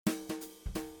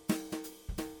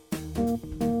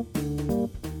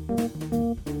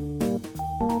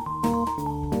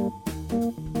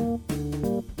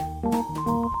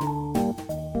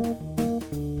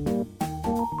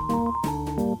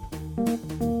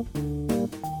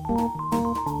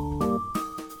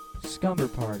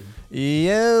Scumber party.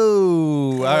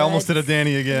 Yo, I almost did a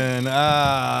Danny again.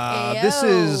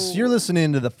 You're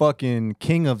listening to the fucking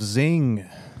King of Zing,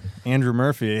 Andrew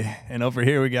Murphy, and over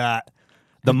here we got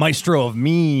the maestro of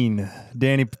mean,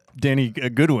 Danny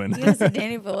Goodwin. You said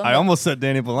Danny Palumbo. I almost said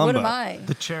Danny Palumbo. What am I?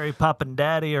 The cherry poppin'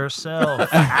 daddy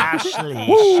herself, Ashley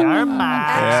Sharma. I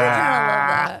actually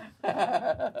kind of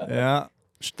love that. Yeah,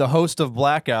 the host of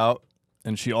Blackout,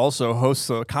 and she also hosts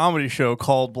a comedy show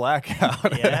called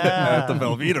Blackout at the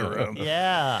Velveeta Room.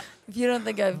 Yeah. If you don't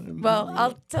think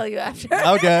I'll tell you after.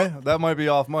 Okay, that might be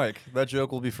off mic. That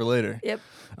joke will be for later. Yep.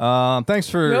 Thanks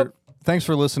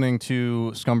for listening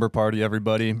to Scumber Party,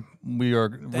 everybody. We are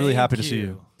really happy to see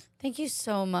you. Thank you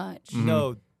so much. Mm-hmm.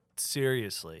 No,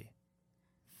 seriously.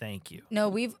 Thank you. No,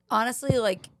 we've honestly,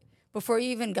 like, before you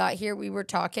even got here, we were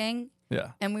talking.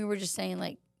 Yeah. And we were just saying,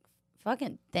 like,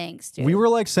 fucking thanks, dude. We were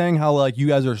like saying how like you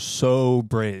guys are so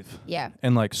brave. Yeah.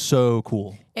 And like so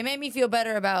cool. It made me feel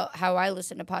better about how I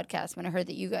listen to podcasts when I heard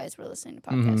that you guys were listening to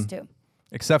podcasts too.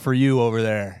 Except for you over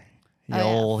there. You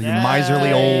Yeah.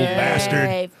 miserly old bastard.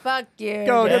 Hey, fuck you.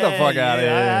 Go get the fuck out of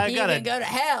here. You can go to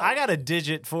hell. I got a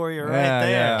digit for you right Yeah, there.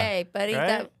 yeah. Hey, buddy,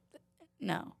 Right?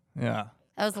 no. Yeah.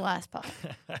 That was the last pod.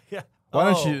 Yeah.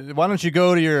 Why don't you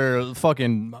go to your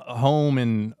fucking home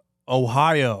in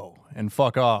Ohio and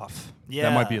fuck off? Yeah.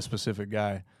 That might be a specific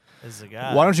guy. This is a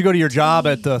guy. Why don't you go to your job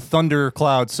at the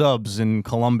Thundercloud Subs in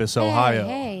Columbus, Ohio?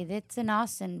 Hey, that's in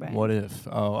Austin, bro. What if?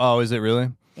 Oh, is it really?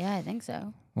 Yeah, I think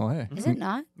so. Well, hey. Is it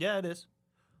not? Yeah, it is.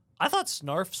 I thought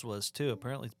Snarf's was too.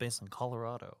 Apparently, it's based in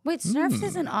Colorado. Wait, Snarf's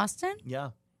is in Austin? Yeah.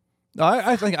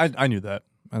 I think I knew that.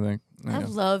 I think. I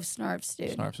love Snarf's,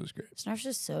 dude. Snarfs is great. Snarf's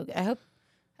is so good.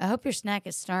 I hope your snack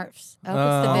is Snarf's. I hope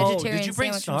it's the vegetarian did you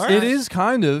bring sandwich from Snarf's? It is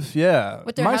kind of, yeah.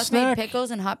 with their My house-made snack, pickles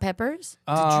and hot peppers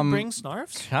Did you bring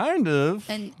Snarf's? Kind of.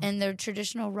 and their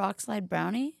traditional rock slide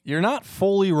brownie. You're not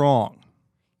fully wrong.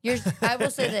 I will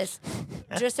say this,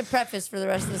 just a preface for the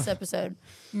rest of this episode.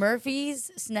 Murphy's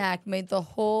snack made the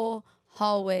whole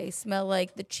hallway smell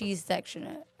like the cheese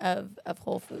section of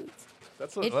Whole Foods.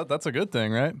 That's a good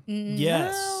thing, right?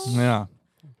 Yes. Yeah.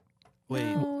 Wait.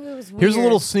 No, it was weird. Here's a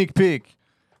little sneak peek.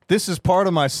 This is part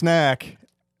of my snack.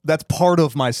 That's part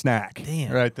of my snack.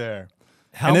 Damn. Right there.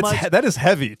 How and much? that is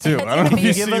heavy too. I don't know if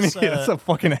you see Can you me. give us It's a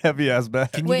fucking heavy ass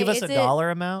bag. Can you Wait, give us is a it- dollar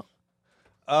amount?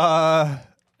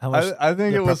 How much I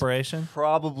think the it was preparation?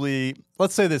 probably,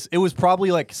 let's say this, it was probably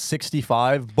like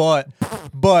 65, but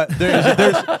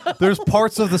there's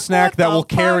parts of the snack that will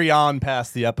carry on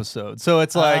past the episode. So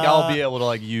it's like I'll be able to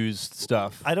like use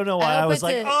stuff. I don't know why I I hope was it's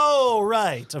like, a- oh,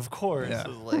 right, of course. Yeah.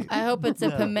 Like, I hope it's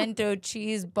a pimento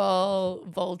cheese ball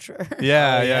vulture.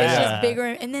 Yeah, yeah, It's yeah. just bigger,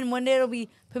 and then one day it'll be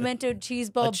pimento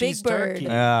cheese ball A cheese big bird turkey.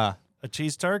 Yeah. a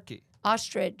cheese turkey.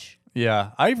 ostrich.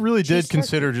 Yeah, I really did Cheese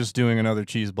consider just doing another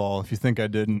cheese ball. If you think I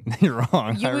didn't, you're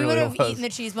wrong. I We really would have was. eaten the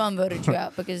cheese ball and voted you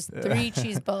out because 3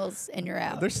 cheese balls and you're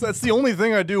out. That's the only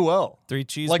thing I do well. 3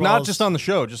 cheese Like balls. not just on the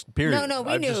show, just period. No,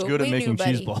 we I'm just knew. good at We making knew,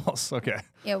 cheese buddy. balls. Okay.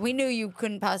 Yeah, we knew you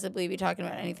couldn't possibly be talking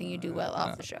about anything you do well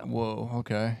off the show. Whoa.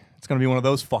 Okay. It's gonna be one of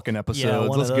those fucking episodes. Yeah, one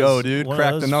of Let's those- go, dude. one of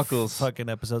Crack the those knuckles. Fucking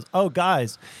episodes. Oh,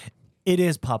 guys, it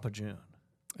is Papa June.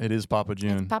 It is Papa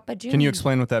June. Papa June. Can you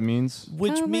explain what that means?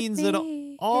 Which Come with means that me,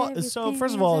 so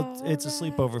first of all, it's a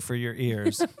sleepover for your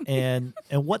ears, and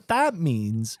what that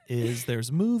means is there's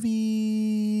a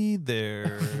movie,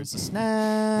 there's a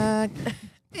snack,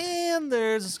 and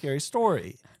there's a scary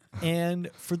story. And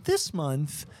for this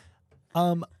month,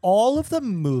 all of the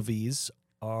movies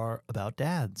are about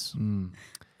dads,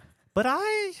 but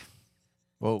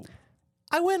Whoa.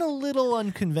 I went a little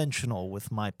unconventional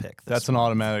with my pick. That's an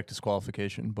automatic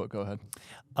disqualification, but go ahead.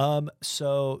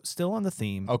 So still on the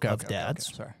theme of Okay, dads.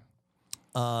 okay, sorry.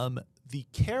 The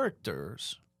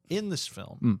characters in this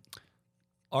film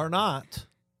are not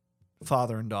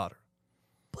father and daughter,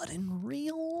 but in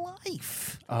real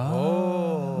life,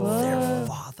 they're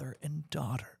father and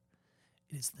daughter.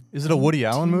 Is it a Woody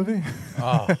Allen movie?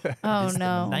 Oh It's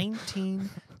no. the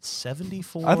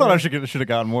 1974. I thought I should have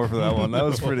gotten more for that one. That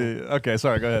was pretty. Okay,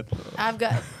 sorry. Go ahead. I've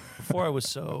got. Before I was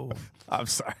so I'm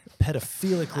sorry.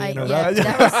 pedophilically Yeah, interrupted.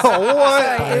 that was,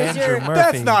 What? sorry, it was your. Andrew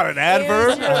That's Murphy. not an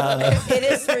adverb. It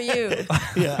is for you.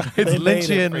 Yeah, It's they made it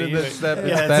Lynchian. for you.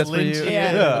 That's for you. Lynchian.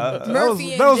 Yeah. Yeah, that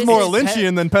Murphy was and more just his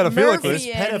Lynchian than pedophilically.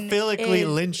 Murphy Pedophilically is-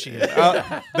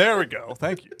 Lynchian. There we go.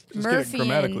 Thank you. Just get it Murphian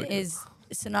grammatically. is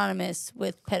synonymous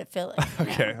with pedophilic.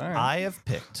 Okay. All right. I have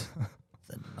picked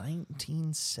the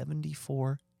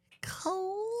 1974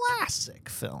 classic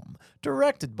film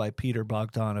directed by Peter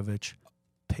Bogdanovich,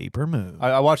 Paper Moon.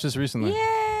 I watched this recently. Yay!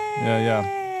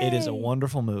 Yeah. It is a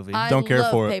wonderful movie. I Don't care love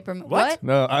for it. Paper Moon. What?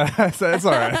 No, it's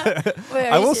all right. Wait,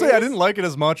 are I you will say I serious? didn't like it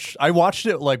as much. I watched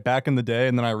it like back in the day,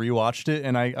 and then I rewatched it,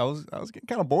 and I was getting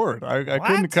kind of bored. I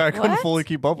couldn't What? fully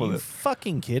keep up with you it.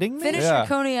 fucking kidding me? Finish Yeah. your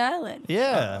Coney Island.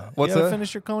 Yeah. What's you gotta that?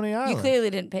 finish your Coney Island. You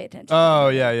clearly didn't pay attention. Oh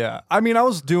yeah. I mean, I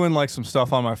was doing like some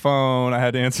stuff on my phone. I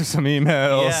had to answer some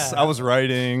emails. Yeah. I was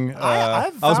writing. I I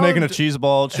was making a found- cheese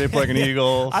ball shaped like an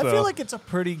eagle. I so. feel like it's a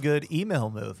pretty good email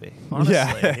movie. Honestly.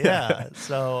 Yeah. Yeah.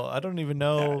 So I don't even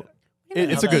know.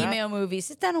 It's a good- email movie.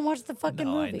 Sit down and watch the fucking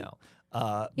No, I movie. know.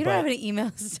 You but don't have any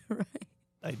emails to write.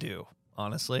 I do.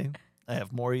 Honestly, I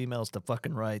have more emails to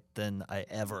fucking write than I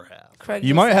ever have. Craigslist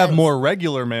You might have ads. more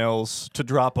regular mails to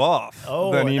drop off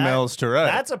than and emails to write.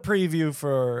 That's a preview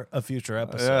for a future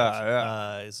episode.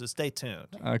 Yeah. So stay tuned.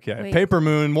 Okay, Wait. Paper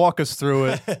Moon, walk us through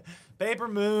it. Paper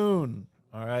Moon.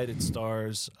 All right. It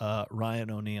stars Ryan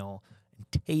O'Neal and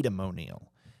Tatum O'Neal.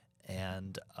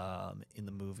 And in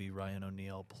the movie, Ryan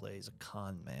O'Neal plays a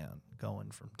con man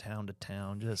going from town to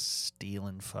town, just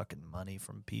stealing fucking money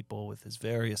from people with his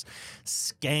various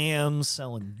scams,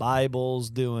 selling Bibles,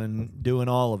 doing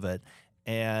all of it.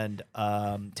 And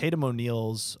Tatum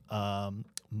O'Neal's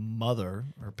mother,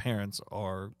 her parents,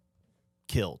 are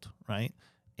killed, right?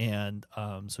 And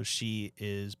so she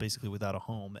is basically without a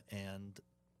home, and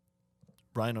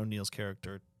Ryan O'Neal's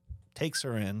character takes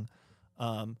her in,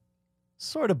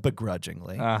 sort of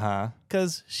begrudgingly,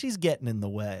 because she's getting in the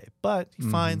way. But he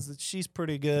finds that she's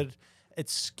pretty good at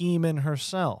scheming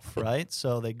herself, right?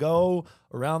 So they go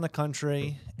around the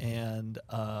country, and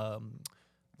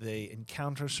they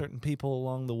encounter certain people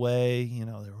along the way. You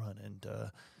know, they run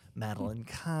into Madeline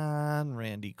Kahn,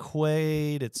 Randy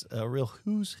Quaid. It's a real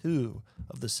who's who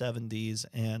of the 70s.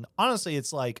 And honestly,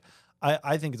 it's like,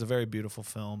 I think it's a very beautiful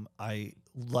film. I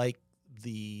like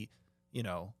the, you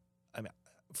know, I mean,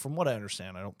 from what I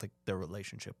understand, I don't think their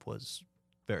relationship was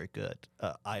very good,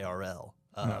 IRL.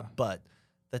 But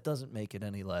that doesn't make it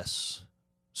any less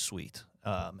sweet.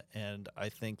 And I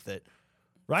think that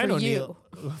Ryan For O'Neal,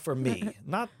 for me,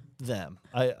 not them.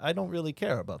 I don't really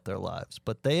care about their lives,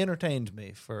 but they entertained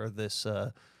me for this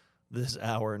this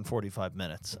hour and 45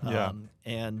 minutes. Yeah.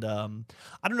 And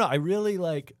I don't know. I really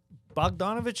like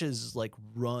Bogdanovich's like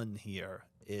run here.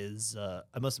 Is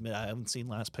I must admit I haven't seen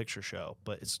Last Picture Show,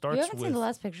 but it starts You haven't with seen The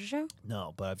Last Picture Show?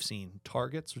 no, but I've seen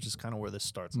Targets, which is kind of where this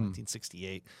starts,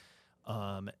 1968,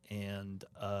 and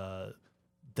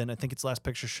then I think it's Last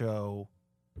Picture Show,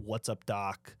 What's Up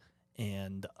Doc,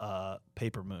 and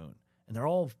Paper Moon, and they're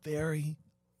all very,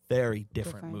 very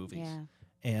different movies. Yeah.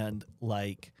 And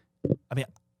like, I mean,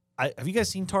 have you guys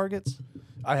seen Targets?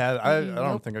 I don't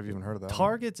Nope. think I've even heard of that.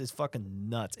 Targets is fucking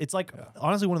nuts. It's like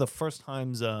honestly one of the first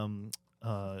times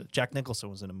Jack Nicholson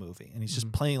was in a movie, and he's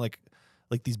just playing like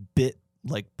these bit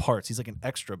like parts. He's like an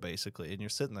extra basically, and you're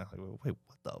sitting there like, wait,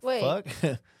 what the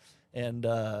fuck? And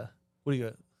what do you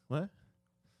got? What?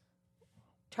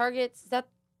 Targets. Is that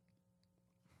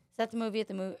the movie at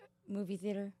the movie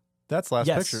theater? That's Last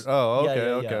Yes. Picture. Oh, Yeah, okay,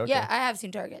 yeah, okay, yeah. okay. Yeah, I have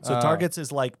seen Targets. So Oh. Targets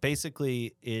is like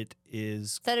basically it is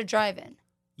Is that a drive-in?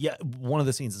 one of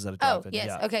the scenes is at a Oh, drive-in. yes.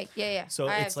 Yeah. Okay. Yeah. So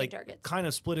I have it's seen like Targets. kind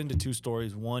of split into two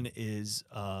stories. One is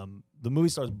the movie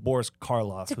stars Boris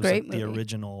Karloff, It's a who's great like the movie.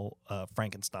 original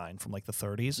Frankenstein from like the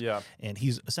 30s. Yeah. And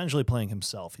he's essentially playing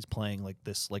himself. He's playing like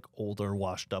this like older,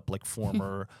 washed up, like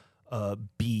former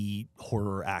B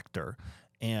horror actor.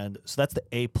 And so that's the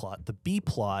A plot. The B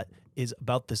plot is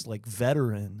about this like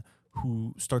veteran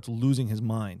who starts losing his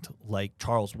mind, like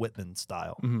Charles Whitman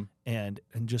style, and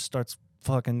just starts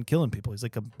fucking killing people. He's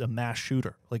like a mass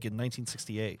shooter, like in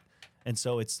 1968. And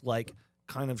so it's like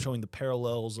kind of showing the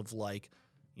parallels of like,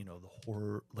 you know, the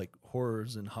horror, like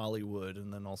horrors in Hollywood,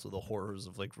 and then also the horrors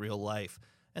of like real life.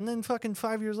 And then fucking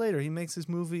 5 years later, he makes this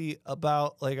movie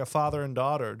about like a father and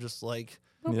daughter, just like,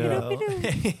 Yeah. you know,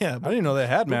 yeah. I didn't even know they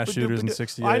had mass shooters in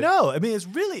 '68. I know. I mean, it's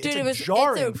really Dude, it's a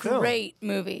jarring it's a film. great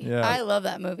movie. Yeah. I love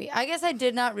that movie. I guess I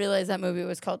did not realize that movie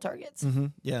was called Targets.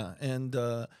 Yeah, and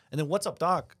then What's Up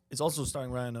Doc is also starring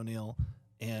Ryan O'Neal,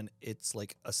 and it's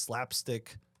like a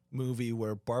slapstick movie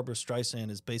where Barbara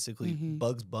Streisand is basically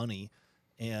Bugs Bunny,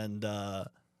 and I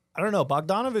don't know.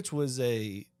 Bogdanovich was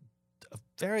a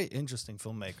very interesting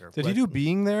filmmaker. Did he but do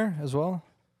Being There as well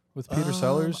with Peter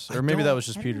Sellers, I or maybe that don't- was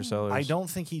just Peter Sellers? I don't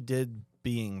think he did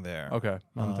Being There. Okay,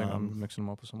 I don't think I'm mixing them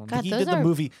up with someone. God, He those did the are-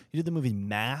 movie. He did the movie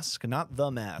Mask, not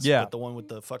The Mask, Yeah. but the one with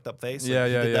the fucked up face. Yeah, Like,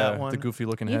 he yeah, did yeah. That one. The goofy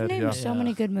looking You've head. named Yeah. so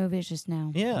many good movies just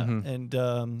now. Yeah, Mhm. and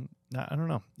I don't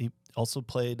know. He also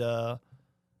played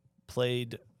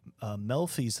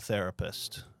Melfi's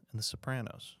therapist in The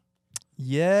Sopranos.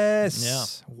 Yes.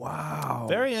 Yeah. Wow.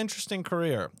 Very interesting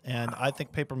career, and I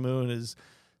think Paper Moon is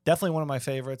definitely one of my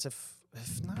favorites. If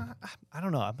not, I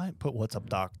don't know. I might put What's Up,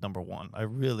 Doc #1. I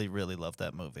really, really love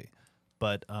that movie.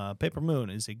 But Paper Moon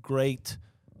is a great,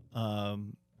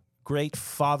 great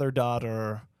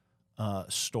father-daughter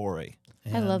story.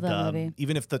 And, I love that movie.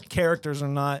 Even if the characters are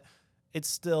not, it's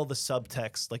still the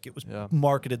subtext. Like, it was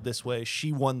marketed this way.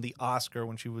 She won the Oscar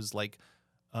when she was like,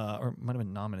 or might have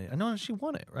been nominated. I know she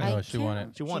won it, right? No, she won it.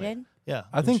 She won it. Did? Yeah.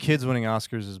 I think kids winning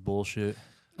Oscars is bullshit.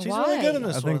 She's Why? really good in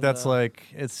this I one. think that's like,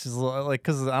 it's just like,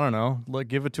 because I don't know, like,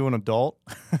 give it to an adult.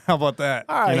 How about that?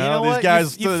 All right, you know, you know these what?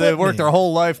 guys, You they flipped work me. their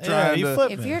whole life Yeah, trying you to.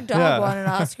 flipped If me. your dog won an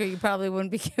Oscar, you probably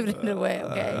wouldn't be giving it away,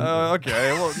 okay?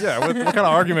 Okay, well, yeah. What kind of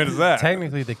argument is that?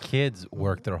 Technically, the kids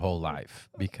work their whole life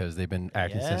because they've been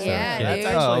acting since they were Yeah, kids. dude.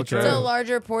 That's actually okay. It's a true.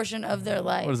 larger portion of their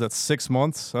life. What is that? 6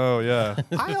 months? Oh yeah.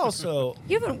 I also,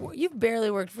 You've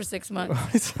barely worked for 6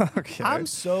 months. Okay. I'm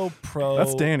so pro.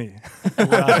 That's Danny.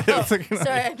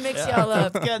 Sorry, I mixed y'all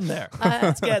up. It's getting there.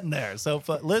 It's getting there. So,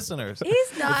 listeners,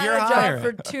 He's not you're a job hiring-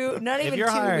 for not if even you're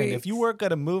 2 hiring, weeks. if you work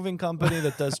at a moving company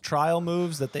that does trial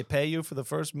moves that they pay you for the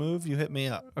first move, you hit me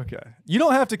up. Okay. You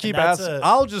don't have to keep that's asking. a-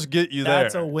 I'll just get you there.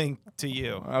 That's a wink to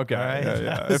you. Okay. all right?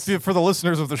 Yeah. If you, for the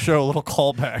listeners of the show, a little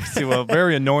callback to a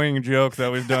very annoying joke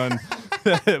that we've done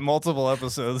multiple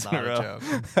episodes in a Not a row.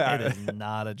 joke. It is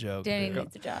not a joke. Danny dude.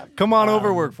 needs a job. Come on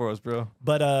over, work for us, bro.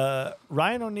 But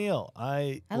Ryan O'Neal,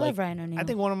 I love Ryan O'Neal. I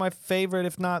think one of my favorite,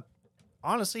 if not,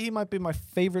 honestly, he might be my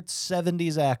favorite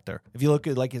 '70s actor. If you look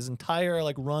at like his entire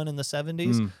like run in the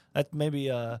 '70s, that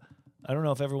maybe I don't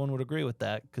know if everyone would agree with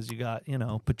that because you got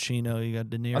Pacino, you got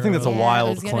De Niro. I think that's a Yeah, wild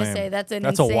I was gonna claim. say that's an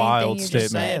That's a insane wild thing you statement.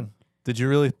 just said. saying. Did you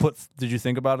really Did you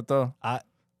think about it though?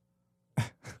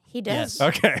 He does. Yes.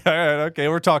 Okay. All right. Okay.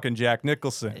 We're talking Jack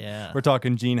Nicholson. Yeah. We're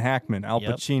talking Gene Hackman, Al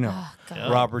Yep. Pacino, Oh,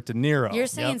 God. Robert De Niro. You're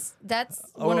saying that's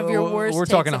one of your worst. We're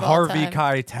takes talking of all Harvey time.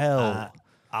 Keitel.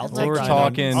 I'll That's take like Ryan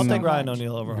talking- O'Neal. I'll take so Ryan much.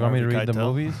 O'Neal over. You want me to Harvey read the Keitel.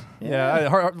 movies? Yeah,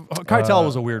 Keitel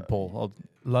was a weird pull.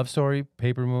 Love Story,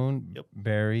 Paper Moon, Yep.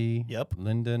 Barry, Yep.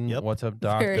 Lyndon, Yep. What's Up,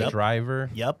 Doc, Barry. The Yep. Driver,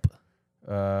 Yep.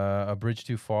 A Bridge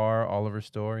Too Far, Oliver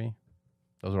Story.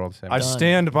 Those are all the same. I Done.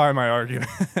 stand by my argument.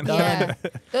 Yeah,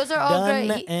 those are all Done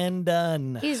great. and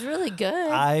done. He's really good.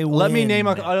 I Let me win. name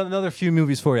another few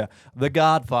movies for you. The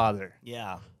Godfather.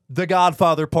 Yeah. The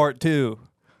Godfather Part 2.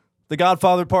 The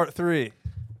Godfather Part 3.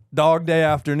 Dog Day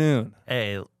Afternoon.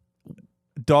 Hey,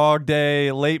 Dog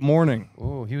Day Late Morning.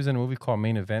 Oh, he was in a movie called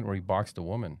Main Event where he boxed a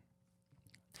woman.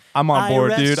 I'm on I board,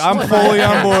 rest dude. I'm my fully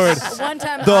on board. One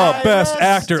time, The I, best rest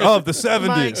actor of the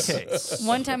my 70s. case.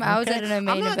 one time I was Okay? at a I'm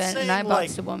main not event and I saying,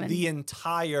 boxed like, a woman. The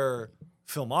entire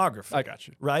filmography. I got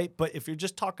you. Right? But if you're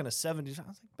just talking a 70s, I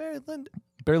was like, Barry Lyndon.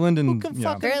 Barry Lyndon. Who can yeah.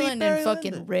 fucking Barry beat Lyndon Barry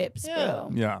fucking Lyndon? rips, Yeah.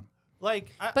 bro. Yeah.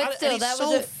 Like, But still, and he's that was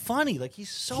so a- funny. Like, he's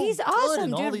so He's good awesome,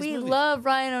 in all dude. these We movies. love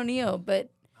Ryan O'Neal, but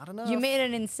I don't know. you made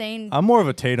an insane. I'm more of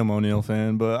a Tatum O'Neal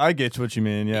fan, but I get what you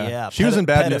mean. Yeah. Yeah, She was in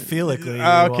Bad News. pedophilically,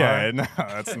 you Okay. are. No,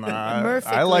 that's not.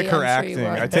 Murphically, I like her I'm sure you acting.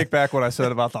 are. I take back what I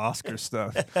said about the Oscar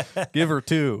stuff. Give her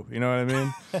 2. You know what I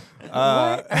mean?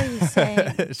 What are you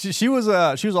saying? she was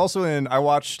also in. I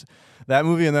watched that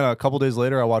movie, and then a couple days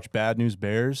later, I watched Bad News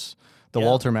Bears, the Yeah.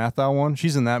 Walter Matthau one.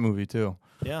 She's in that movie too.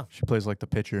 Yeah. She plays like the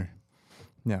pitcher.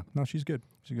 Yeah, no, she's good.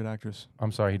 She's a good actress.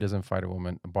 I'm sorry, he doesn't fight a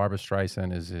woman. Barbara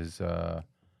Streisand is his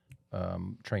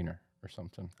trainer or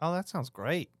something. Oh, that sounds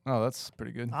great. Oh, that's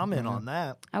pretty good. I'm in on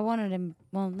that. I wanted him.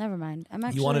 Well, never mind. I'm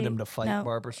actually. You wanted him to fight no,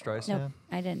 Barbara Streisand? Nope,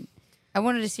 I didn't. I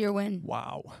wanted to see her win.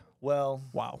 Wow. Well,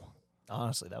 Wow.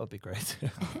 honestly, that would be great.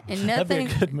 And That'd be nothing,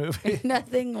 a good movie.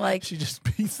 nothing like She just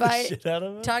beats Fight- the shit out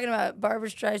of him. talking about Barbara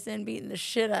Streisand beating the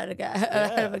shit out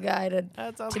of a guy to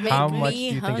That sounds to good. make How me much do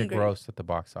you think hungry. it grossed at the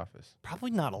box office?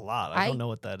 Probably not a lot. I I- don't know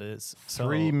what that is. So,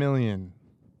 3 million.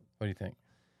 What do you think?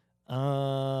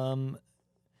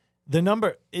 The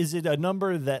number, is it a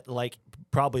number that like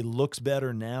probably looks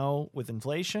better now with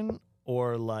inflation,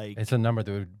 or like It's a number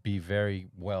that would be very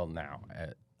well now.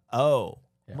 oh,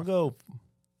 Yeah. we'll go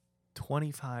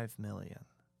 25 million.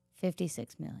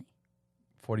 56 million.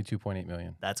 42.8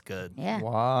 million. That's good. Yeah.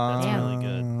 Wow. That's really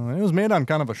good. It was made on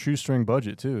kind of a shoestring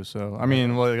budget too. So I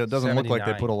mean, well, it doesn't look like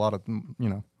they 79. put a lot of, you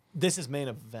know. This is main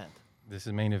event. This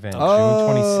is main event.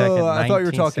 Oh, June 22nd, I thought you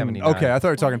were talking. 1979. Okay, I thought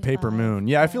you were talking Paper 25. Moon.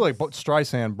 Yeah, I feel like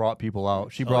Streisand brought people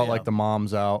out. She brought yeah. like the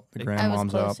moms out, the I I was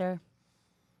grandmoms out. closer.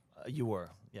 You were,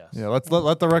 yes. Yeah, let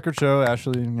the record show.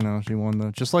 Ashley, you know, she won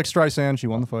the just like Streisand, she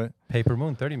won the fight. Paper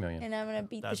Moon, 30 million. And I'm gonna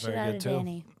beat That's the shit very out good, of too.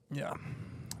 Danny. Yeah,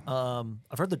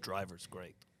 I've heard The Driver's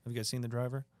great. Have you guys seen The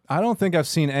Driver? I don't think I've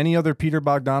seen any other Peter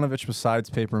Bogdanovich besides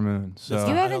Paper Moon. So You I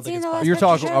don't haven't think seen it's the last you're picture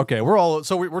talking show? okay.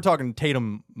 We're talking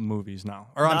Tatum movies now.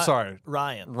 Or I'm Not sorry,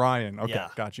 Ryan. Ryan. Okay, Yeah.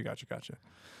 gotcha.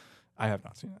 I have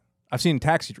not seen it. I've seen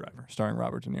Taxi Driver starring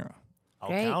Robert De Niro. I'll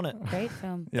Great, count it. great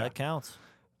film. Yeah. That counts.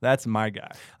 That's my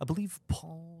guy. I believe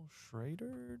Paul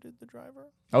Schrader did The Driver.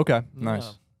 Okay, nice.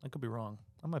 Yeah, I could be wrong.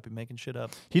 I might be making shit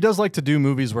up. He does like to do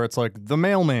movies where it's like the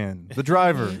mailman, the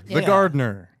driver, the Yeah.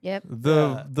 gardener, Yep.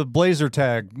 the blazer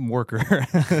tag worker.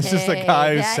 It's just a Hey,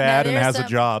 guy who's that- sad now and there's has a some-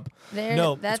 job.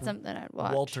 No, That's it's something I'd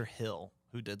watch. Walter Hill,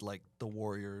 who did like The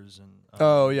Warriors and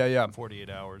Oh, yeah.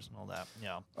 48 Hours and all that.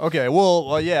 Yeah. Okay,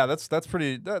 well, yeah, that's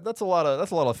pretty. That's a lot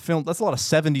of film. That's a lot of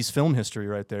 '70s film history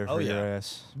right there for Oh, your yeah.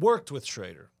 ass. Worked with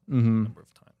Schrader a Mm-hmm. number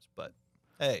of times. But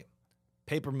hey,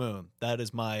 Paper Moon, that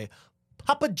is my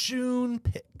Papa June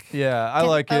pick. Yeah, I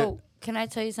like it. Can I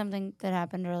tell you something that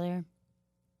happened earlier?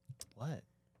 What?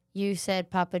 You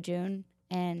said Papa June,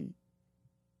 and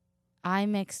I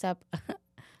mixed up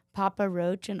Papa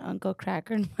Roach and Uncle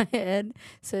Cracker in my head,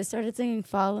 so I started singing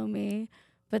 "Follow Me."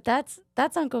 But that's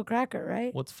Uncle Cracker,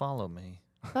 right? What's Follow Me?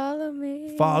 Follow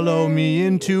me. Follow me away.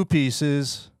 in 2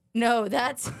 pieces. No,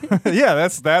 that's Yeah,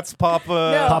 that's Papa.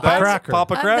 No, Papa that's Cracker.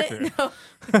 Papa I'm Cracker. no,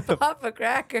 Papa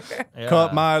Cracker. Yeah.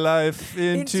 Cut my life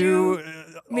into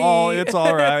me. all. It's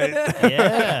all right.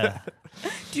 Yeah.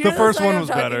 Do you The know first song one I'm was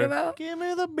talking better. about? Give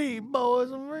me the beat,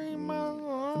 boys, and bring my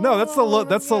No, that's the Los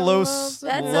That's Los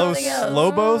something else.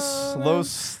 Lobos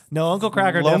Los. No, Uncle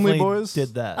Cracker Lonely definitely Boys?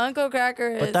 did that. Uncle Cracker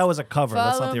is. But that was a cover.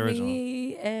 That's not the Follow original.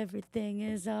 me, everything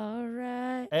is all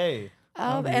right. Hey.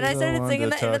 And I started singing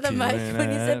that into the mic when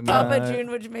you said Papa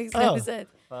June, which makes no Oh. sense.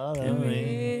 Follow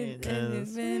me.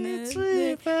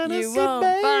 You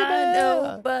won't find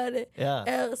nobody Yeah.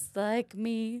 else like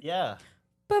me. Yeah.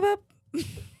 Ba-ba.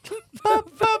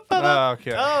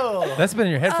 Okay. Oh. That's been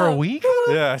in your head for a Oh. week?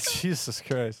 Yeah, Jesus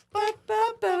Christ.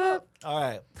 Ba-ba-ba-ba. All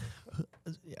right.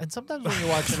 And sometimes when you're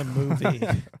watching a movie,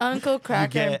 Uncle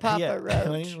Cracker and Papa yeah,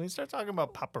 Roach. When you start talking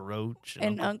about Papa Roach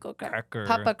And Uncle Cracker. Cracker,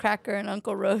 Papa Cracker and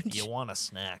Uncle Roach. you want a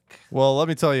snack. Well, let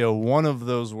me tell you, one of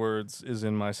those words is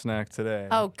in my snack today.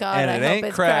 Oh, God, and I it hope ain't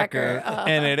it's Cracker, Cracker.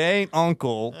 and it ain't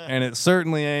Uncle, and it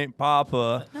certainly ain't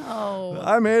Papa. No.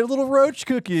 I made little roach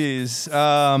cookies.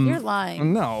 You're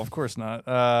lying. No, of course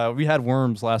not. We had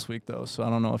worms last week though, so I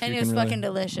don't know if And you it was can really... fucking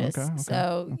delicious. Okay,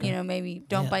 So, you know, maybe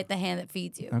don't Yeah. bite the hand that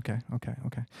feeds you. Okay.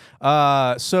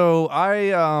 So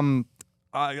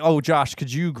oh, Josh,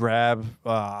 could you grab?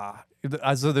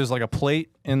 So there's like a plate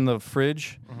in the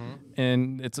fridge,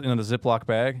 and it's in a Ziploc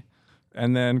bag,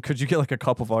 and then could you get like a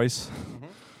cup of ice,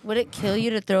 Would it kill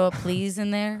you to throw a please in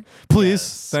there?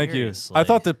 please? Yeah, Thank you. seriously. I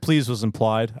thought that please was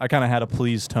implied. I kind of had a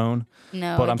please tone,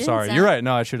 No. but it I'm didn't sorry. sound- You're right.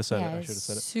 No, I should have said Yeah, it. I it's should have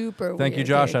said it. super Thank you, weird,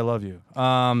 Josh. dude. I love you.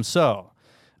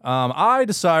 I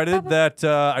decided that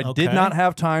I did Okay. not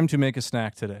have time to make a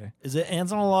snack today. Is it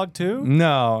ants on a log too?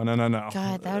 No.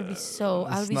 God, that would be so.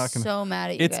 I would be not gonna- so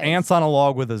mad at you It's guys. Ants on a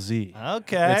Log with a Z.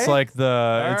 Okay. It's like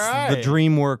the right.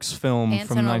 DreamWorks film Ants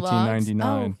from on a Log?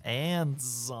 1999.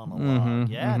 ants on a log. Mhm,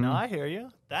 Yeah, no, mhm. I hear you.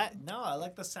 I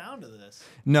like the sound of this.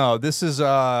 No, this is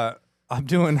I'm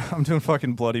doing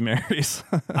fucking Bloody Marys.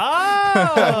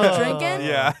 Oh, Drinking?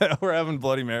 Yeah, we're having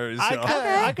Bloody Marys. So.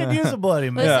 I could use a Bloody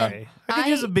Mary. Listen, I could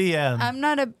use a BM. I'm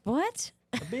not a what?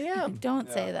 A BM.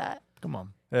 Don't say that. Come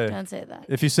on. Hey, Don't say that.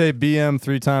 if you say BM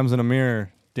 3 times in a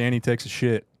mirror, Danny takes a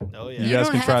shit. Oh yeah. You You guys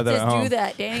don't can have try that to at home. do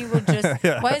that. Danny will just.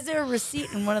 Yeah. Why is there a receipt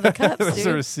in one of the cups, There's a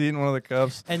dude? receipt in one of the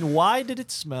cups. And why did it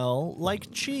smell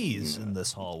like cheese in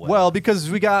this hallway? Well, because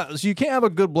so you can't have a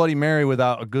good Bloody Mary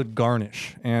without a good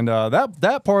garnish, and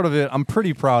that part of it I'm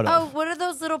pretty proud Oh, of. what are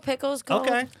those little pickles called?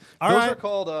 okay. All Those right. are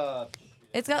called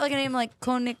It's got like a name like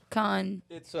Konikon.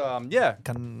 it's yeah.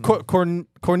 Con-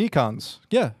 Cornicons.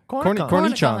 Yeah. Cornicons.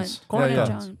 Cornichons. Cornichon. Yeah,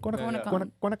 yeah.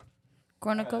 Cornichon. Cornichon.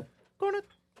 Cornico.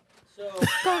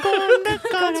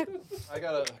 I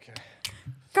gotta.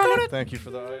 Okay. Thank you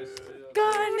for the ice.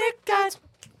 Cornichon.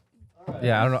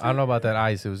 Yeah, I don't know about that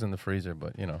ice. It was in the freezer,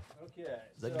 but you know,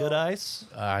 Is that good ice?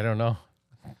 I don't know.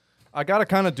 I gotta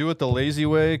kind of do it the lazy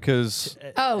way because.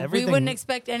 Oh, we Everything- wouldn't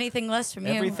expect anything less from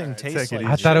you. Everything tastes take it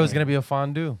like I thought it was shit. gonna be a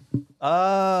fondue.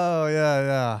 Oh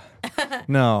yeah.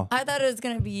 No, I thought it was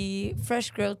gonna be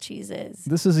fresh grilled cheeses.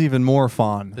 this is even more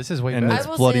fun. This is way and better. it's I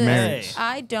will Bloody say Marys.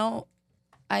 this,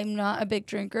 I'm not a big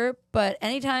drinker, but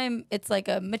anytime it's like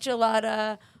a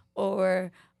michelada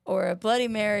or or a Bloody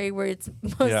Mary where it's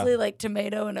mostly like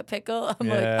tomato and a pickle,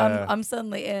 I'm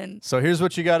suddenly in. So here's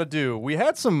what you got to do. We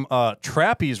had some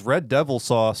Trappy's Red Devil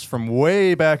sauce from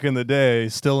way back in the day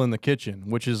still in the kitchen,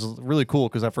 which is really cool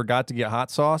because I forgot to get hot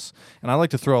sauce, and I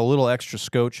like to throw a little extra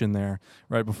scotch in there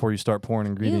right before you start pouring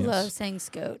ingredients. You love saying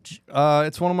scotch.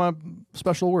 It's one of my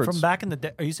special words. From back in the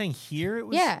day. Are you saying here it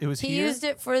was? Yeah, It was he here? used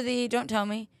it for don't tell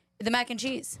me, the mac and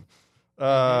cheese.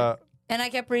 And I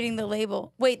kept reading the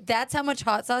label. Wait, that's how much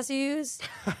hot sauce you use?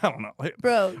 I don't know.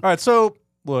 Bro. All right, so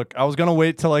look, I was going to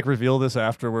wait to reveal this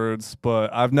afterwards,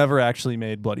 but I've never actually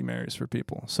made Bloody Marys for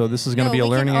people. So this is going to be a we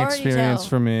can learning already experience tell.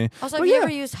 for me. Also, But have you yeah,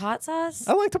 ever used hot sauce?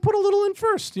 I like to put a little in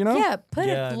first, you know? Yeah, put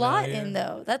Yeah, a lot no, yeah. in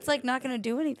though. That's not going to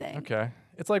do anything. Okay.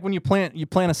 It's like when you plant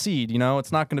a seed,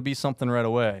 it's not going to be something right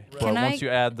away. But Can once I- you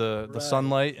add the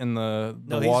sunlight and the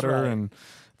No, he's water right. and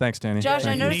thanks, Danny. Josh, I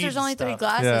Thank you. noticed Need there's only 3 stuff.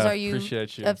 glasses. Yeah, Are you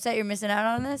appreciate you. upset you're missing out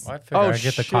on this? I figured I'd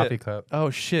get the shit. coffee cup. Oh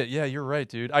shit, yeah, you're right,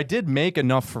 dude. I did make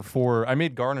enough for 4. I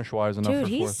made garnish-wise enough Dude, for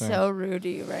 4 he's things. so rude to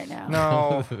you right now.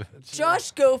 No.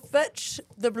 Josh, go fetch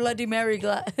the Bloody Mary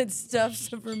stuff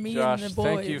for me Josh, and the boys.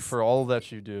 thank you for all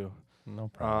that you do. No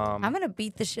problem. I'm going to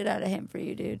beat the shit out of him for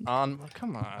you, dude.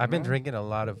 Come on. I've been man. drinking a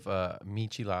lot of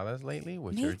micheladas lately,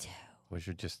 which Me are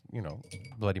too. just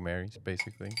Bloody Marys,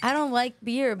 basically. I don't like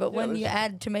beer, but when you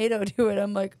add tomato to it,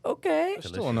 I'm like, okay. There's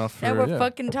still enough for Now we're yeah.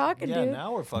 fucking talking, Yeah, dude.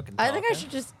 now we're fucking I talking. think I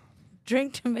should just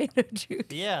drink tomato juice.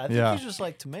 Yeah, I think Yeah. you just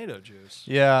like tomato juice.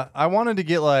 Yeah, I wanted to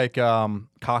get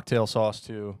cocktail sauce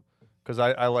too, because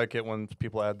I like it when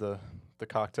people add the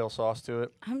cocktail sauce to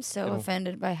it. I'm so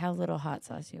offended by how little hot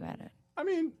sauce you added. I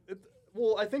mean,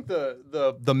 I think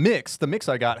the mix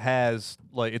I got has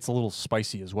it's a little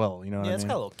spicy as well. You know what Yeah, I it's mean?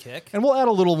 got a little kick. And we'll add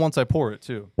a little once I pour it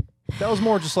too. That was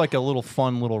more just like a little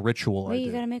fun little ritual. Wait, I you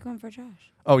did. got to make one for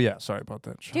Josh. Oh yeah, sorry about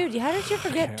that. Dude, how did you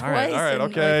forget all right, twice? all right, in,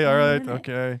 okay, like, all 1 right, minute?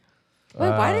 okay. Wait,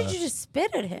 why did you just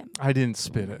spit at him? I didn't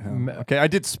spit at him. Okay, I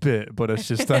did spit, but it's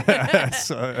just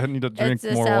I need to drink It's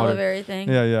a more water. salivary thing.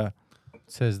 Yeah. It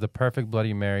says the perfect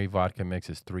Bloody Mary vodka mix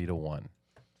is 3-to-1.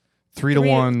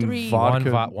 3-to-1 three.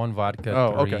 vodka. One vodka.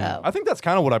 Oh, 3. okay. Oh. I think that's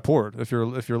kind of what I poured. If you're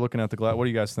looking at the glass, what do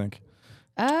you guys think?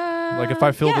 If Uh,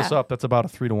 I fill this up, that's about a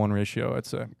 3-to-1 ratio, I'd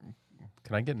say.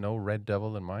 Can I get no Red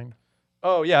Devil in mine?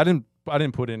 Oh yeah, I didn't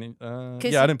put any. I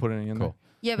didn't put any in Cool.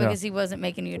 Yeah, because he wasn't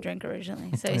making you a drink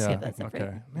originally, so you there. saved that stuff for you.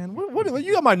 Okay, man. What?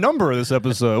 You got my number this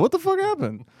episode. What the fuck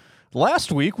happened?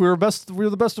 Last week we were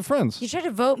the best of friends. You tried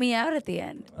to vote me out at the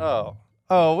end. Oh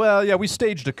well, yeah. We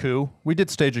staged a coup. We did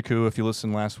stage a coup. If you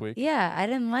listened last week. Yeah, I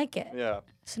didn't like it. Yeah.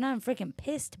 So now I'm freaking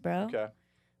pissed, bro. Okay.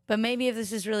 But maybe if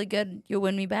this is really good, you'll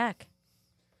win me back.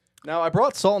 Now I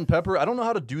brought salt and pepper. I don't know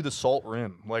how to do the salt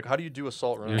rim. Like, how do you do a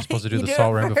salt rim? You're supposed to do You the do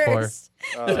salt it rim before. first.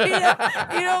 You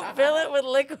don't fill it with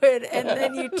liquid and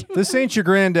then you. This ain't your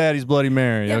granddaddy's Bloody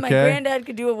Mary, Yeah, okay? my granddad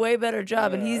could do a way better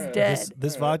job, and he's dead.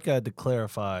 This vodka had to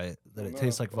clarify that it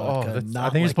tastes like Oh, vodka. that's, not I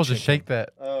think you're like supposed to chicken. shake that.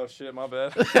 Oh shit, my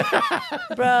bad.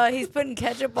 Bro, he's putting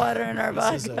ketchup water in our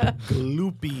This is vodka. a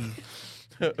gloopy.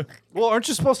 Well, aren't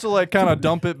you supposed to kind of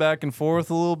dump it back and forth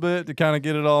a little bit to kind of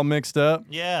get it all mixed up?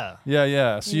 Yeah.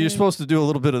 Yeah. So you're supposed to do a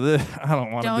little bit of this. I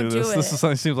don't want to Don't do this. do This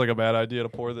it. seems like a bad idea to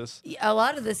pour this. A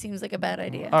lot of this seems like a bad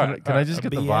idea. All right, Can I just get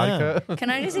the BM. vodka?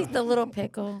 Can I just eat the little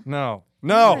pickle? No.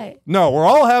 Right. We're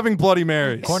all having Bloody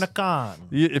Marys. Cornichon.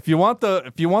 If you want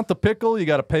the pickle, you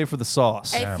got to pay for the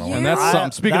sauce. If don't you, And that's I-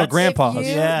 something. Speaking of that's- grandpas. if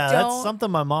you- Yeah, that's don't-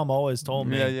 something my mom always told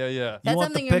me. Yeah. You That's want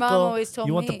the something your mom pickle, always told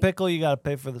You want me. the pickle, you got to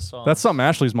pay for the sauce. That's something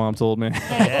Ashley's mom told me.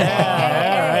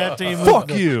 Yeah, right after you move Fuck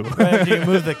the, you. Right after you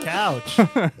move the couch.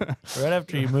 Right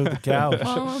after you move the couch.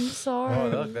 Oh, I'm sorry. Oh,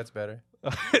 look, that's better.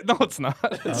 No, it's not.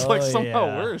 It's Oh, like somehow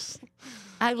yeah. worse.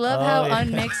 I love Oh, how yeah.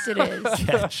 unmixed it is.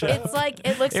 Ketchup. It's like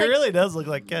it looks It like really does look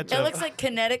like ketchup. it looks like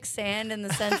kinetic sand in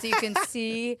the sense that you can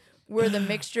see where the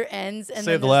mixture ends. And then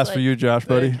Save the there's, last like, for you, Josh,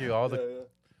 buddy. Thank you. All the.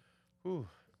 Ooh.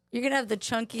 You're gonna have the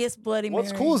chunkiest Bloody Mary.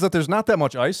 What's cool is that there's not that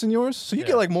much ice in yours, so you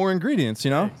get like more ingredients, you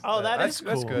know? Oh, that's is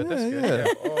that's cool. good. That's Yeah, good.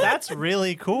 yeah. Oh. That's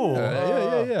really cool.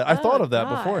 Yeah. I thought of that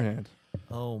God. beforehand.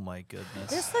 Oh my goodness.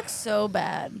 This looks so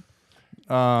bad.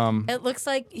 Um, It looks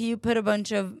like you put a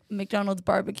bunch of McDonald's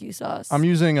barbecue sauce. I'm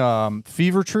using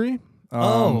Fever Tree.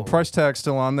 Oh. Price tag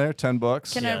still on there,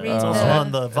 $10. Can I read it's also the-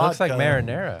 on the It vodka. looks like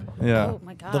marinara. Yeah. Oh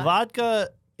my god. The vodka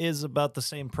is about the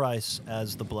same price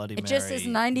as the Bloody It Mary. just is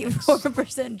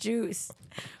 94% juice.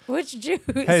 Which juice?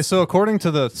 Hey, so according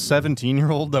to the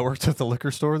 17-year-old that worked at the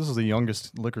liquor store, this is the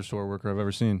youngest liquor store worker I've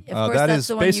ever seen. Of course, that that's is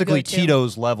the one you basically go to.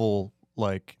 Tito's level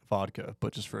like vodka,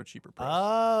 but just for a cheaper price.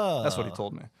 Oh. That's what he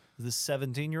told me. This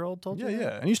 17-year-old told Yeah, you?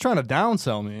 yeah. And he's trying to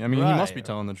downsell me. I mean, he must be Right.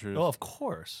 telling the truth. Oh, of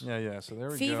course. Yeah, yeah. So there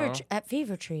we Fever go. At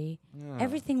Fever Tree,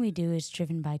 everything we do is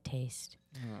driven by taste.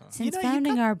 Since know, you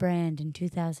founding our brand in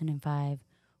 2005,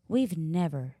 we've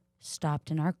never stopped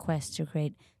in our quest to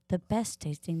create the best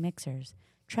tasting mixers,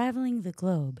 traveling the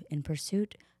globe in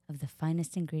pursuit of the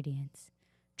finest ingredients.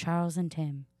 Charles and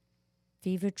Tim,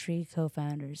 Fever Tree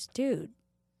co-founders. Dude.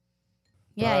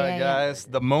 Yeah, All right, yeah, yeah. guys,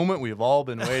 the moment we've all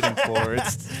been waiting for.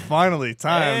 It's finally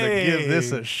time to give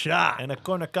this a Hey. shot. And a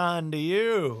cornican to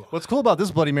you. What's cool about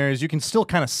this Bloody Mary is you can still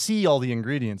kind of see all the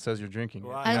ingredients as you're drinking it.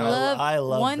 I know. love, I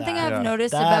love one that. thing I've Yeah.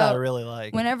 noticed That about I really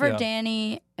like. whenever Yeah.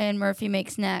 Danny and Murphy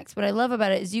make snacks, what I love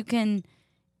about it is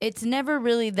it's never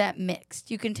really that mixed.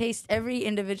 You can taste every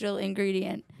individual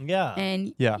ingredient, Yeah.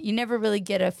 and Yeah. you never really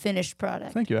get a finished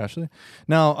product. Thank you, Ashley.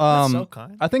 Now, That's so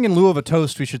kind. I think in lieu of a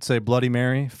toast, we should say Bloody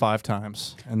Mary 5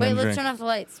 times and Wait, then let's drink. turn off the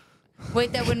lights.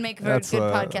 Wait, that wouldn't make very That's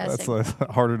good podcasting.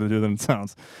 that's harder to do than it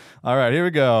sounds. All right, here we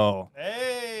go.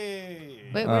 Hey.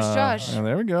 Wait, where's Josh? And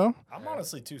there we go. I'm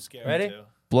honestly too scared Ready? to.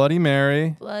 Bloody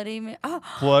Mary. Oh, Bloody Mary.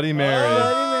 Bloody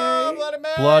Mary.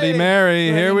 Bloody Mary.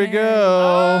 Here we Mary.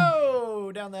 go.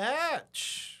 Oh, down the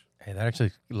hatch. Hey, that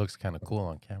actually looks kind of cool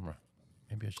on camera.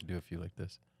 Maybe I should do a few like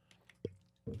this.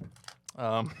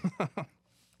 How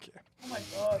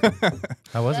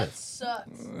was that it? sucks.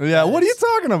 Yeah, what are you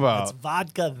talking It's about?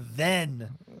 vodka, then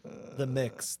the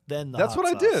mix, then the That's hot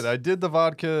what I sauce. did. I did the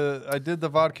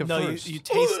vodka No, first. you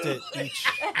taste it each.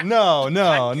 No.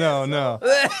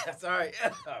 Sorry.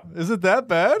 Is it that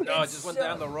bad? No, it just went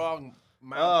down the wrong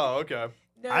mouth. Oh, okay.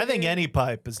 No, I think dude, any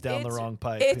pipe is down the it's- wrong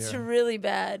pipe It's here. really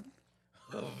bad.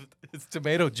 It's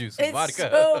tomato juice and It's vodka.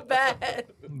 so bad.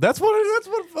 That's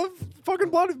what fucking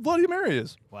Bloody Mary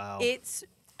is. Wow.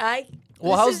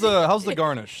 Well, This how's the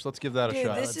garnish? Let's give that a Dude,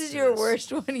 shot. this Let's is do your this.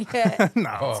 worst one yet.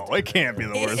 No, it can't be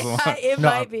the worst one. It No,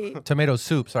 might be. Tomato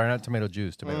soup. Sorry, not tomato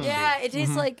juice. Tomato Yeah, it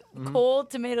tastes like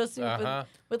cold tomato soup Uh-huh.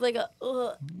 with like a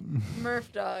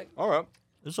Murph dog. All right.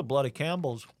 This is a bloody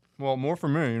Campbell's. Well, more for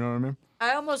me. You know what I mean?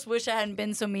 I almost wish I hadn't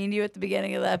been so mean to you at the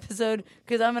beginning of the episode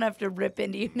because I'm gonna have to rip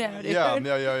into you now, dude.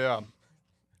 Yeah.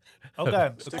 Okay,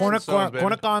 the Sticks and stones, baby.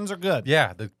 cornicons are good.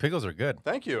 Yeah, the pickles are good.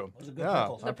 Thank you. good Yeah,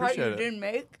 pickles. I The part you appreciate it. didn't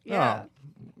make, Yeah. yeah,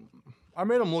 I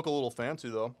made them look a little fancy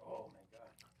though.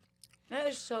 that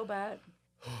is so bad.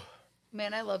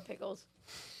 Man, I love pickles.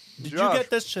 Did Josh. you get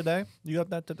this today? You got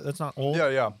that today? That's not old?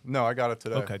 Yeah. No, I got it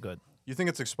today. Okay, good. You think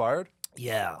it's expired?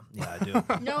 Yeah, I do.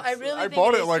 No, I really. I think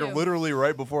bought it is like too. literally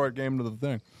right before I came to the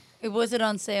thing. Was it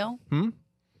on sale?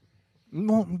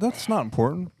 Well, that's not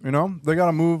important. You know, they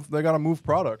gotta move. They gotta move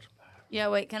product. Yeah.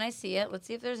 Wait, can I see it? Let's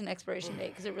see if there's an expiration date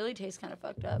because it really tastes kind of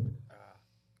fucked up.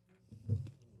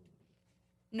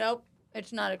 Nope,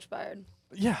 it's not expired.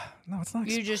 Yeah. No, it's not.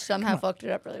 You just somehow fucked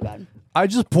it up really bad. I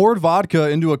just poured vodka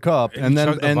into a cup If and you then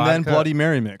chug the then vodka- Bloody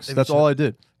Mary mix. If you That's all chug- I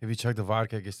did. If you chug the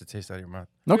vodka, it gets the taste out of your mouth.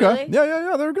 Okay. Really?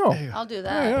 Yeah. There we go. I'll do Yeah.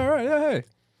 that. All right. Yeah. Hey.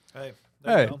 Hey,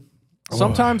 Hey. you go.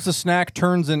 Sometimes the snack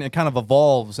turns in. It kind of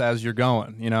evolves as you're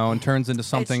going. You know, and turns into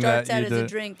something it starts that out you as a do.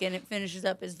 drink and it finishes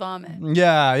up as vomit.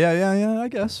 Yeah. I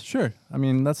guess. Sure. I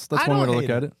mean, that's I one way don't to look hate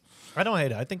at it. it. I don't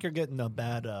hate it. I think you're getting a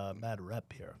bad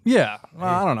rep here. Yeah. Well,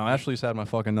 I don't know. Ashley's had my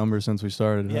fucking number since we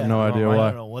started. I have no I idea don't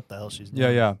why. know what the hell she's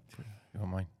doing. Yeah. You don't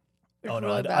mind? Oh, no,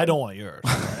 really I bad. don't want yours.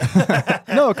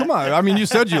 No, come on. I mean, you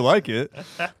said you like it.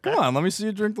 Come on. Let me see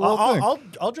you drink the whole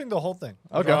thing. I'll drink the whole thing.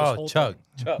 I'll Okay. drink this Oh, whole chug.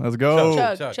 thing. Chug. Let's go.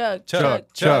 Chug, chug, chug,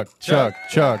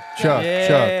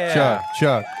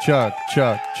 chug,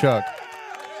 chug. Chug.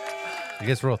 It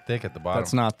gets real thick at the bottom.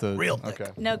 That's not the Real thick.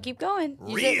 Okay. No, keep going.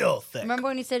 You said- Real thick. Remember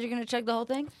when you said you're gonna chug the whole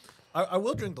thing? I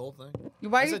will drink the whole thing.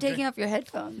 Why I are you said taking drink- off your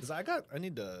headphones? Because I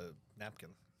need a napkin.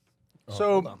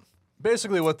 So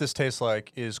basically, what this tastes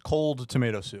like is cold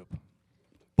tomato soup,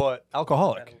 but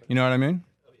alcoholic. You know what I mean?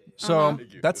 So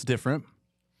that's different,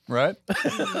 right?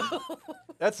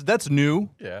 That's new.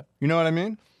 Yeah. You know what I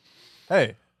mean?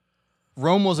 Hey,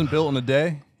 Rome wasn't built in a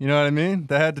day. You know what I mean?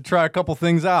 They had to try a couple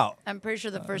things out. I'm pretty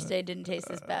sure the first day didn't taste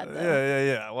this bad though.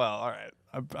 Yeah. Well, all right.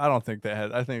 I don't think they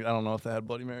had. I don't know if they had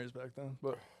Bloody Marys back then,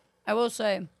 but I will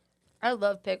say, I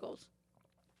love pickles.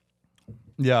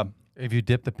 yeah. If you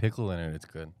dip the pickle in it, it's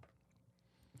good.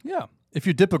 Yeah. If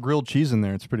you dip a grilled cheese in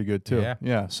there, it's pretty good too. Yeah.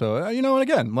 Yeah. So, you know, and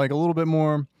again, like a little bit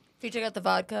more. If you check out the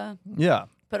vodka, Yeah.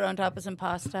 put it on top of some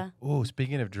pasta. Oh,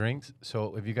 speaking of drinks,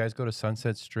 so if you guys go to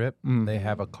Sunset Strip, they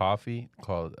have a coffee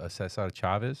called a Cesar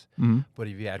Chavez. But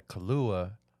if you add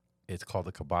Kahlua, it's called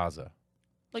a Cabaza.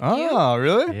 Like you? Oh,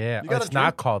 really? Yeah, You got it's a not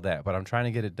drink? called that, but I'm trying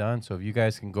to get it done. So if you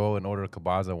guys can go and order a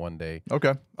kielbasa one day,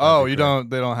 Okay. Oh, be you great. don't.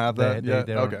 They don't have that yet.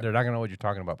 they're Okay. not gonna know what you're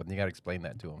talking about, but you got to explain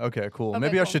that to them. Okay, cool. Okay,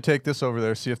 Maybe I cool. should take this over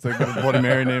there, see if they got a Bloody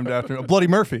Mary named after a Bloody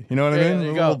Murphy. You know what I Yeah, mean? there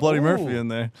you A little go. Bloody Murphy Ooh. in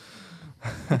there.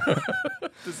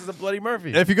 This is a Bloody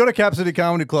Murphy. If you go to Cap City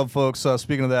Comedy Club, folks,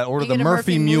 speaking of that, order You the get a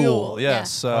Murphy Murphy Mule. Mule, yeah.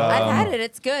 Yes. I've had it.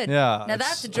 It's good. Yeah. Now it's-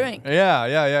 that's a drink.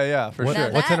 Yeah, for What- sure.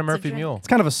 Now What's in that's a a Murphy drink. Mule? It's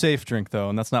kind of a safe drink, though,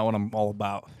 and that's not what I'm all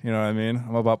about. You know what I mean?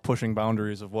 I'm about pushing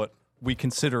boundaries of what we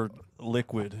consider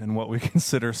liquid and what we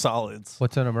consider solids.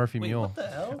 What's in a Murphy Wait, Mule? what the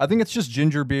hell? I think it's just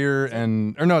ginger beer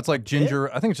or no, it's like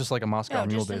ginger. I think it's just like a Moscow No,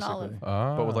 Mule, just an basically.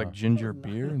 olive. But with like ginger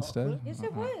beer instead. Yes,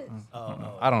 it was.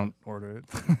 I don't order it.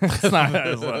 it's not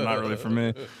really for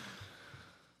me.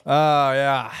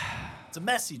 Yeah. It's a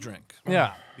messy drink.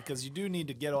 Yeah. Because you do need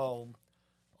to get all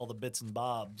the bits and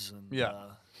bobs, and Yeah.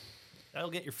 that'll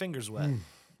get your fingers wet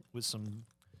with some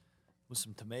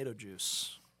tomato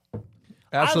juice.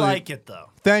 Actually, I like it though.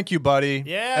 thank you, buddy.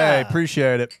 Yeah. Hey,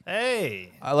 appreciate it.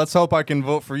 Hey, Let's hope I can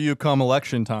vote for you come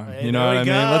election time. Hey, You know there what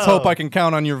we I mean? Let's hope go. I can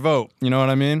count on your vote. You know what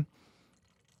I mean?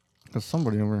 Because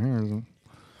somebody over here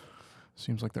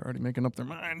seems like they're already making up their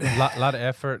mind. lot of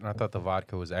effort, and I thought the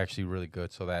vodka was actually really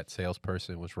good. So that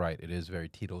salesperson was right. It is very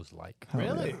Tito's-like.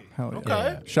 really? Hell yeah. Okay.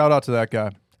 Yeah. Shout out to that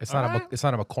guy. It's All not right. it's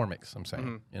not a McCormick's. I'm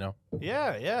saying, you know.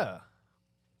 Yeah.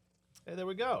 Hey, there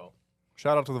we go.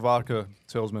 Shout out to the vodka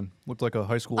salesman. Looked like a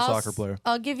high school soccer player.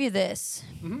 I'll give you this.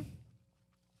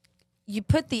 You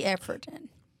put the effort in.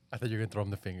 I thought you were gonna throw him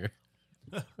the finger.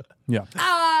 Yeah.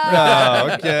 Ah!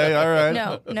 Oh, okay. All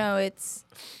right. No, it's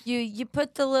you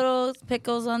put the little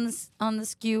pickles on the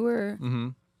skewer. Mm-hmm.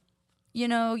 You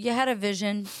know, you had a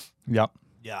vision. Yep.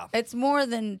 Yeah. It's more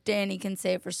than Danny can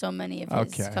say for so many of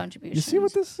his Okay. contributions. You see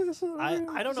what this is?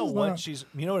 I don't know what she's.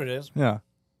 You know what it is? Yeah.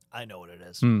 I know what it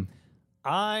is. Hmm.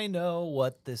 I know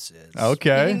what this is. You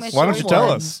Okay. think my Why don't you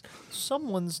tell us?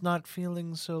 Someone's not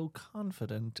feeling so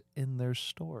confident in their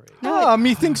story.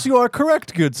 Methinks you are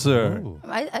correct, good sir. Ooh.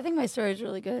 I think my story is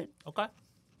really good. Okay.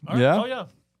 Yeah? Oh yeah.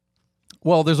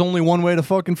 Well, there's only one way to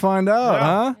fucking find out, Yeah.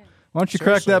 huh? Why don't you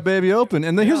crack Seriously. that baby open?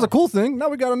 And then here's Yeah. the cool thing. Now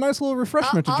we got a nice little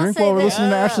refreshment I'll to drink say while we're this.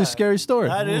 listening to Ashley's Yeah. scary story.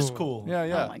 That is cool. Yeah,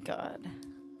 yeah. Oh my god.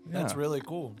 That's Yeah. really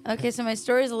cool. Okay, so my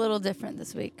story is a little different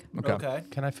this week. Okay.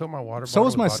 Can I fill my water So bottle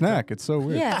is with my vodka? snack. It's so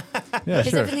weird. Yeah. Yeah, Is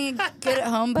sure. everything good at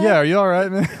home, bud? Yeah, are you all right,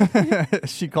 man? Is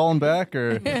she calling back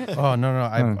or? Oh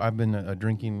no, I've been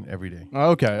drinking every day.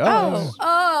 Okay. Oh,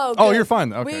 Oh, good. you're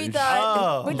fine. Okay. We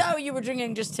thought you were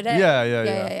drinking just today.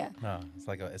 Yeah. No,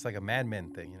 it's like a Mad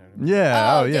Men thing. You know what I mean?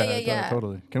 Yeah. Oh, Oh, yeah, yeah. yeah.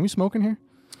 Totally. Can we smoke in here?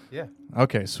 Yeah.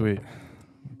 Okay, sweet.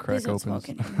 Crack Please don't open. smoke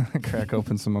in here. Crack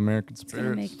open some American It's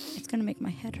gonna make spirits. my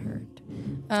head hurt.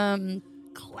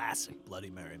 Classic Bloody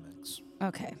Mary mix.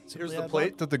 Okay. Here's Simply the add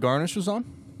plate that the garnish was on,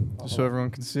 just so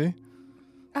everyone can see.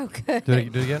 Oh, good. Do it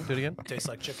again. Do it again. Tastes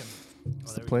like chicken.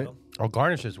 It's there the we plate. go. Oh,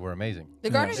 garnishes were amazing. The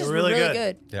garnishes They're were really really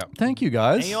good. good. Yeah. Thank you,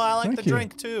 guys. And you know, I like Thank the you.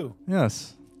 drink too.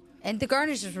 Yes. And the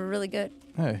garnishes were really good.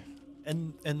 Hey.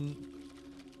 And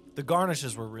the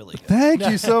garnishes were really good. Thank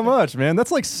you so much, man.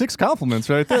 That's like 6 compliments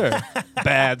right there.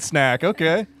 Bad snack.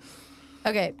 Okay.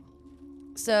 Okay.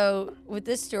 So with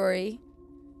this story,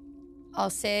 I'll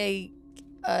say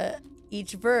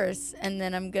each verse, and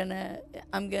then I'm gonna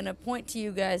point to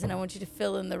you guys, and I want you to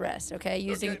fill in the rest. Okay?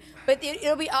 But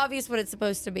it'll be obvious what it's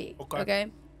supposed to be. Okay.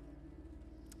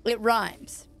 It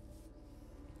rhymes.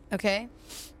 Okay.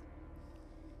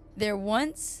 There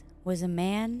once was a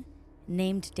man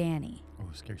named Danny. Oh,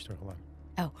 scary story. Hold on.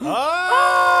 Oh.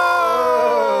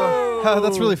 Oh!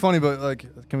 That's really funny, but like,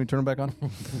 can we turn it back on?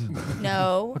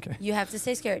 No. Okay. You have to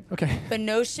stay scared. Okay. But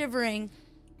no shivering.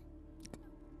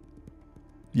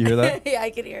 You hear that? Yeah, I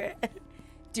can hear it.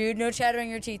 Dude, no chattering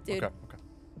your teeth, dude. Okay.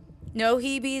 No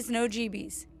heebies, no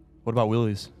jeebies. What about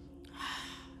Willie's?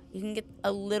 You can get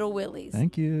a little willies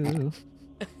Thank you.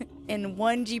 and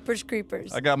 1 Jeepers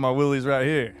Creepers. I got my Willie's right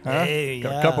here. Huh? Hey,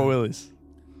 got yeah. a couple Willie's.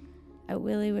 I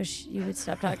really wish you would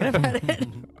stop talking about it.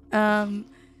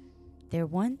 There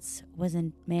once was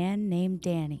a man named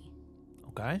Danny.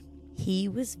 Okay. He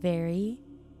was very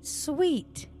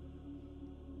sweet.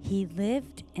 He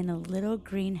lived in a little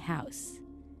green house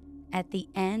at the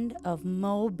end of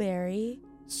Mulberry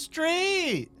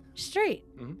Street. Street.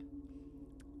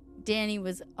 Danny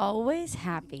was always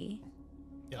happy.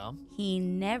 Yeah. He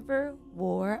never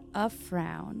wore a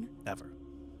frown. Never.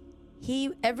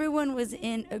 Everyone was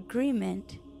in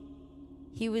agreement.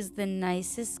 He was the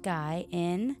nicest guy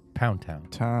in Pound Town.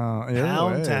 Town. Yeah,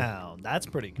 Pound hey. Town. That's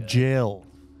pretty good. Jail.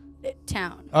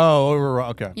 town. Oh,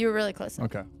 okay. You were really close.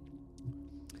 Okay.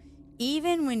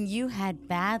 Even when you had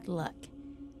bad luck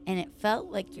and it felt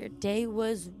like your day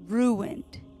was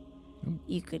ruined,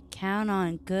 you could count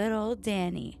on good old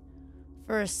Danny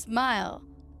for a smile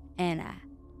and a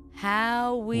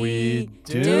how we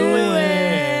doing.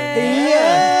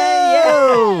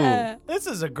 Yeah. This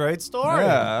is a great story.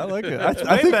 Yeah, I like it. Way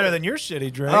I think better than your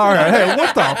shitty drink. All right, hey,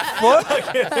 what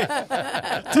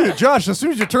the fuck? Dude, Josh, as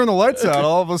soon as you turn the lights out,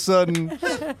 all of a sudden,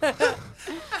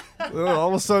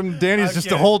 Danny's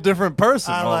just a whole different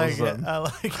person. I all like of a it. sudden. I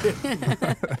like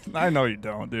it. I know you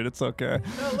don't, dude. It's okay.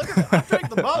 No, look at that. I drank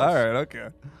the most. All right, okay.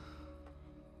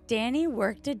 Danny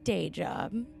worked a day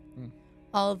job,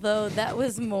 although that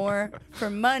was more for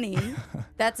money.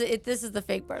 That's it. This is the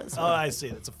fake part of the story. Oh, I see.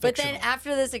 It's a But fictional. then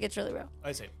after this, it gets really real.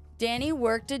 I see. Danny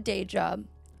worked a day job,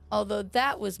 although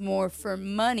that was more for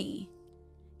money.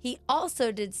 He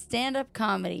also did stand-up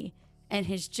comedy, and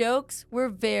his jokes were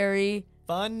very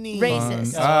Funny.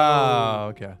 Racist. Oh,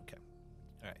 okay. All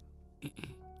right.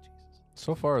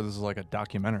 So far, this is like a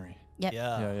documentary. Yep.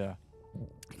 Yeah.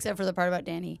 Except for the part about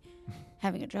Danny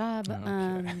having a job.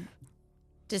 Okay.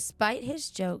 Despite his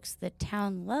jokes, the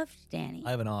town loved Danny.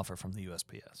 I have an offer from the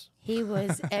USPS. He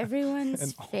was everyone's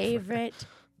An offer. favorite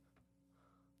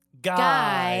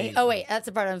guy. Oh wait, that's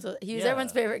the part I'm supposed. He was Yeah.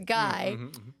 everyone's favorite guy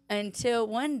Mm-hmm. until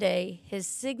one day his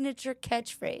signature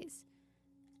catchphrase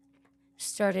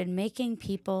started making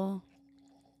people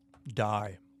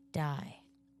Die. die.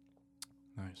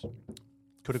 Nice.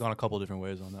 Could have gone a couple different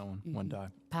ways on that one. One die.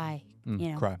 Pie,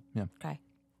 you know, Cry. Yeah. cry.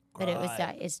 But it was Cry.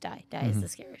 die. It's die. Die is the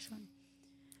scariest one.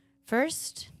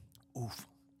 First, Oof.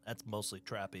 That's mostly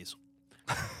trapeze.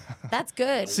 that's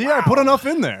good. See, I put enough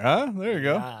in there, huh? There you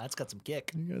go. Ah, that's got some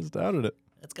kick. You guys doubted it.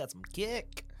 That's got some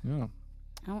kick. Yeah.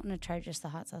 I want to try just the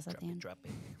hot sauce at the end.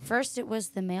 Trapeze. First, it was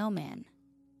the mailman.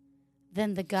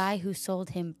 Then the guy who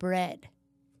sold him bread.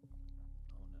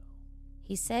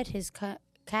 He said his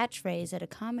catchphrase at a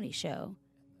comedy show,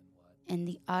 and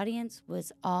the audience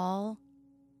was all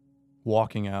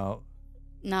Walking out.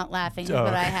 not laughing at Oh,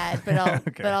 what I okay. had, but I'll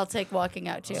Okay. but I'll take walking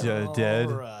out too. Yeah. Dead.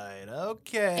 All right.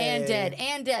 Okay.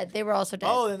 And dead. They were also dead.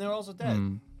 Oh, and they're also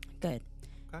dead. Good.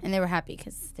 And they were happy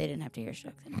because they didn't have to hear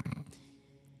jokes anymore.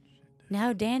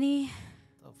 Now Danny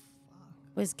The fuck?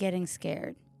 was getting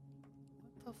scared.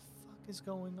 What the fuck is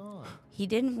going on? He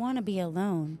didn't want to be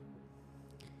alone,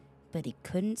 but he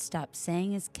couldn't stop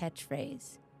saying his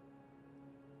catchphrase.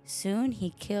 Soon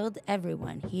he killed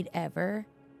everyone he'd ever.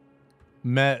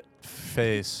 Met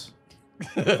face.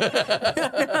 No,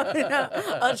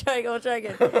 I'll try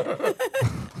again.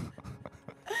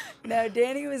 Now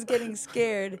Danny was getting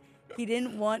scared. He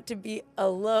didn't want to be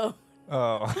alone,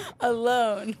 Oh.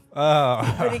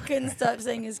 but he Oh. couldn't stop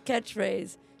saying his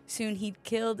catchphrase. Soon he'd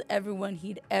killed everyone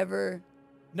he'd ever.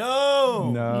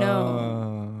 No.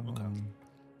 No.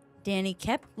 Danny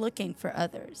kept looking for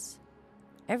others.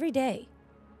 Every day,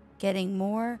 getting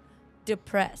more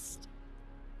depressed.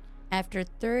 After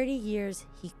 30 years,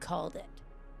 he called it.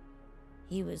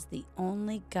 He was the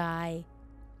only guy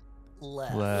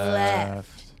Left.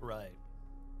 left. Right.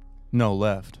 No,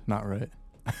 left. Not right.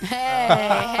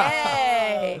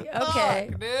 Hey, okay.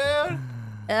 Fuck, dude.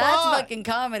 That's Fuck. fucking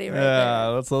comedy right Yeah,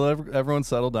 there. let's let everyone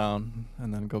settle down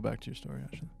and then go back to your story,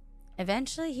 Ashley.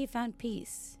 Eventually, he found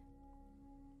peace.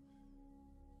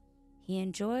 He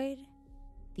enjoyed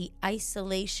the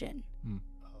isolation.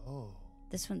 Oh.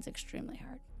 This one's extremely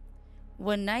hard.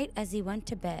 One night, as he went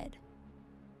to bed,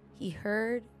 he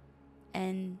heard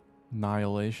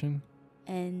Annihilation?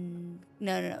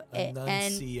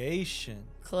 Enunciation.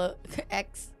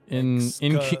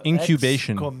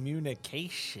 Incubation.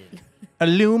 Communication.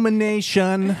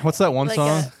 Illumination. What's that one Like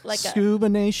song? like a-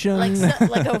 Scubination.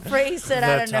 like a phrase that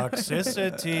I The don't know.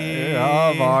 toxicity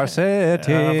of our cities.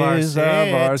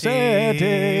 Of our city.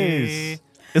 cities.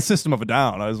 It's System of a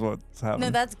Down. Is what's happening.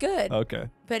 No, that's good. Okay.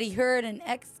 But he heard an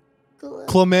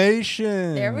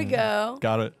Clamation. There we go.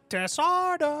 Got it.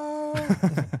 Disorder.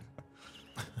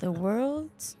 The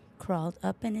words crawled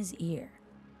up in his ear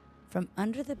from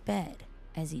under the bed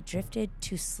as he drifted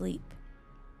to sleep.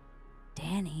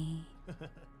 Danny,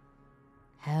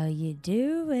 how you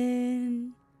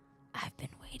doing? I've been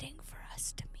waiting for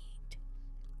us to meet.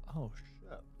 Oh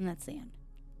shit. And that's the end.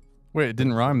 Wait, it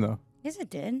didn't rhyme though. Yes,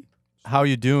 it did. How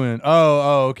you doing?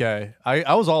 Oh, okay.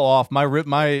 I was all off. My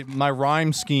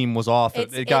rhyme scheme was off.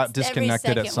 It got It's every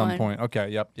disconnected at second some one. point. Okay,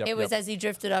 yep. It was as he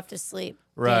drifted off to sleep.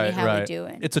 right, Danny, how right. we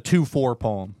doing? It's a 2/4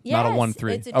 poem, not a Yes,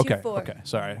 1/3. it's a okay, 2/4. okay.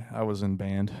 Sorry, I was in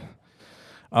band.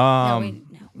 No.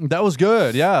 That was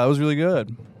good. Yeah, that was really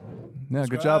good. Yeah,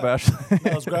 good job, Ashley.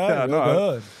 That was great. Yeah, Real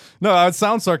good. No, it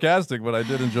sounds sarcastic, but I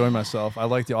did enjoy myself. I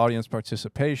like the audience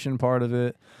participation part of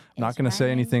it. Not It's going to say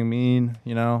rhyming. anything mean.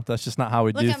 That's just not how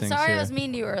we Look, do I'm things sorry here. I was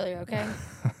mean to you earlier, okay?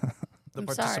 The I'm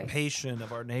sorry. participation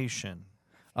of our nation.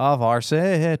 of our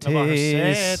cities. Of our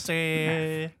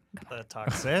city. The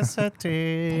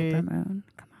toxicity. Paper moon.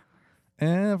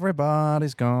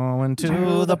 Everybody's going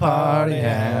to the party,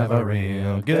 have a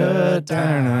real good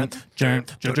time.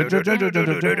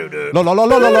 La la la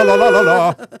la la la la la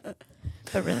la.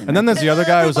 But really, And then there's the other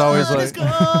guy who's always like,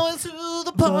 going to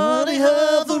the party,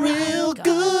 have a real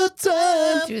good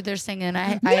time. dude, they're singing.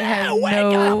 I have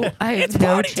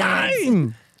no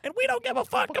chance. And we don't give a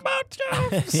fuck about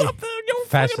something you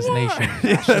Fastest nation.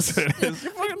 Yes, it is.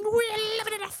 We're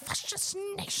living in a fascist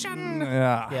nation.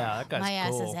 Yeah. Yeah, that guy's My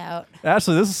ass cool. is out.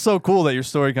 Actually, this is so cool that your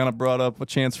story kind of brought up a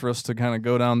chance for us to kind of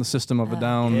go down the system of a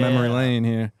down memory lane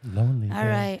here. Lonely. All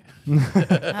right.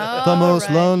 The most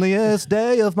loneliest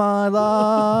day of my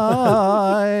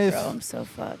life. Bro, I'm so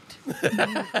fucked.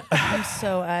 I'm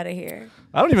so out of here.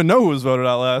 I don't even know who was voted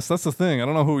out last. That's the thing. I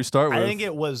don't know who we start with. I think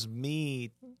it was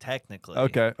me, technically.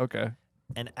 Okay.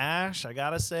 And Ash, I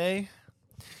gotta say,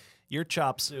 you're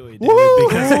chop suey, dude, Woo!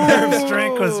 because Murph's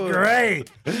drink was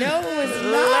great. No, it was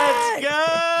Let's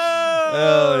go!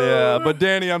 Hell yeah. But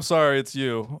Danny, I'm sorry it's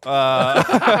you.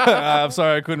 I'm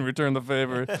sorry I couldn't return the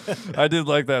favor. I did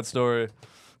like that story.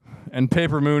 And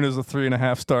Paper Moon is a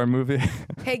 3.5-star movie.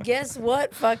 Hey, guess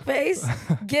what, fuckface?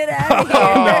 Get out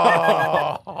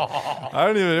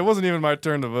of here. It wasn't even my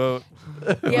turn to vote.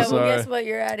 Yeah, well, sorry. guess what?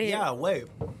 You're out of here. Yeah, wait.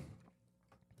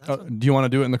 Do you want to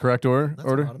do it in the correct order? That's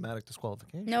an automatic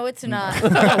disqualification. No, it's not.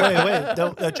 Wait.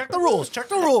 Don't, check the rules. Check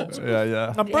the rules.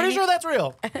 Yeah. I'm pretty sure that's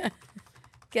real.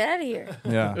 Get out of here.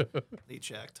 Yeah. He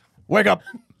checked. Wake up.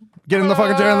 Get in the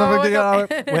fucking chair. Get out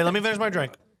of it. Wait, let me finish my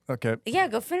drink. Okay. Yeah,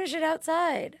 go finish it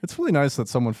outside. It's really nice that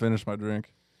someone finished my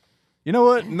drink. You know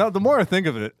what? No, the more I think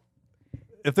of it,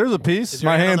 if there's a piece, Is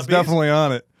your my hand on hand's the piece? definitely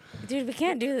on it. Dude, we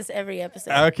can't do this every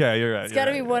episode. Okay, you're right. It's got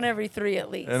to be one every 3 at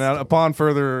least. And upon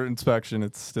further inspection,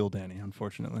 it's still Danny,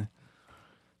 unfortunately.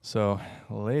 So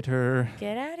later,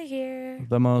 Get out of here.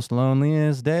 the most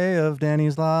loneliest day of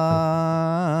Danny's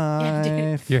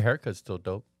life. Your haircut's still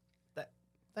dope.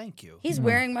 Thank you. He's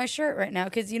wearing my shirt right now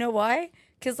because you know why?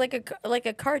 Because like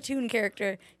a cartoon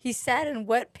character, he sat in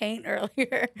wet paint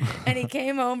earlier, and he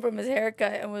came home from his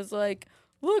haircut and was like,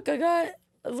 "Look, I got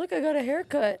a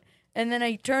haircut." And then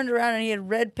I turned around and he had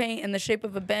red paint in the shape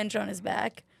of a bench on his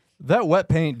back. That wet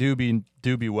paint do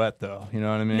be wet though. You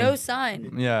know what I mean? No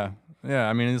sign. Yeah.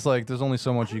 I mean, it's like there's only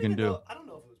so much you can do. I don't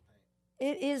know if it was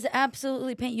paint. It is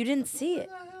absolutely paint. You didn't see it.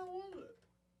 What the hell was it?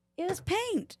 It was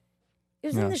paint. It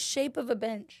was Yeah. in the shape of a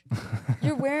bench.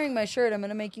 You're wearing my shirt. I'm going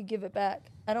to make you give it back.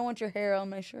 I don't want your hair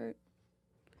on my shirt.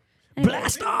 Anyway,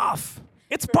 Blast off!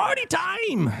 It's party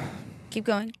time, keep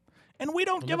going. and we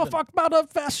don't give a fuck about a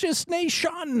fascist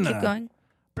nation. Keep going.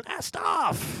 Blast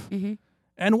off! Mhm.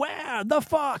 And where the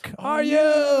fuck are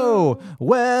you?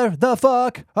 Where the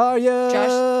fuck are you? Josh,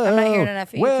 I'm not hearing enough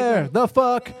of you. Keep Where going. the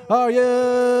fuck are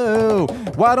you?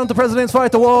 Why don't the presidents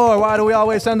fight the war? Why do we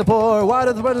always send the poor? Why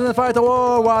do the presidents fight the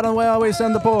war? Why don't we always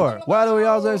send the poor? Why do we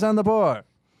always send the poor?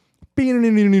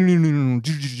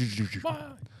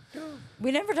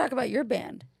 We never talk about your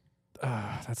band.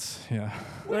 That's, yeah.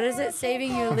 What is it?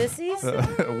 Saving Ulysses?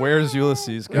 Where's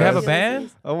Ulysses, guys? You have a band?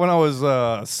 When I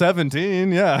was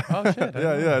 17, yeah. Oh, shit.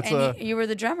 yeah, it's And you were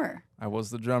the drummer. I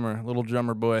was the drummer, little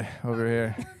drummer boy over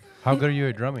here. How good are you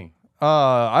at drumming?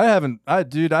 I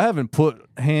haven't put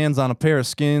hands on a pair of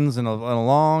skins in a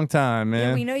long time, Yeah,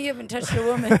 man. we know you haven't touched a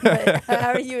woman, but how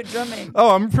are you at drumming?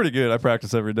 Oh, I'm pretty good. I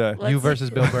practice every day. Let's You see. versus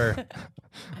Bill Burr.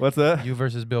 What's that? You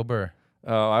versus Bill Burr.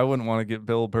 Oh, I wouldn't want to get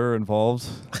Bill Burr involved.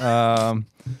 Hey,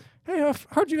 I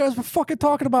heard you guys were fucking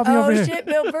talking about me over Oh here. shit,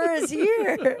 Bill Burr is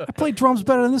here. I play drums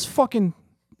better than this fucking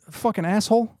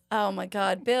asshole. Oh my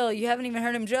God, Bill, you haven't even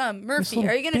heard him drum. Murphy,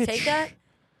 little are you gonna bitch. take that?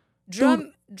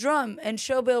 Drum, and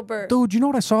show Bill Burr. Dude, you know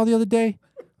what I saw the other day?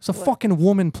 It's a fucking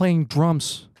woman playing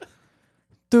drums.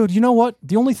 Dude, you know what?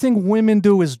 The only thing women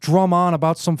do is drum on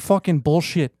about some fucking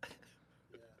bullshit.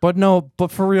 But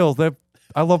for real,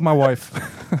 I love my wife.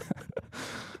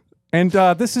 And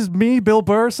this is me, Bill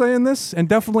Burr, saying this, and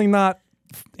definitely not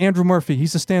Andrew Murphy.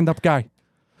 He's a stand-up guy.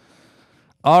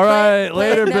 All right,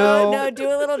 later, Bill. No, do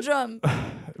a little drum.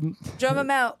 Drum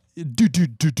him out.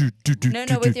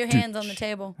 No, with your hands on the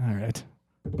table. All right.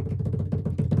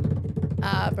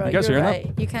 Bro, You guys you're hearing that?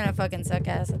 right. You kind of fucking suck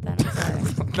ass at that. I'm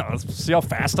sorry. No, see how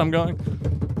fast I'm going?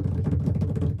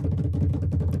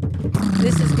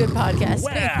 This is good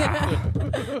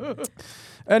podcasting.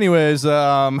 Anyways, Who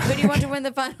do you want to win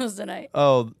the finals tonight?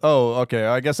 okay.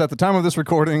 I guess at the time of this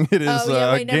recording, it is Oh,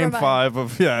 yeah, wait, never game mind. 5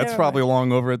 of, it's Never probably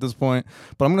long over at this point.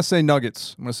 But I'm going to say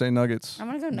Nuggets. I'm going to say Nuggets. I'm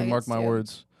gonna go You Nuggets, Mark my too.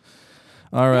 words.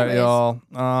 All right, Anyways.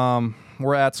 y'all.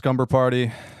 We're at Scumber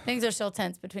Party. Things are still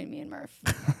tense between me and Murph.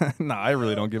 Nah, I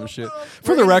really don't give a shit.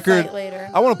 For We're the gonna record, fight later.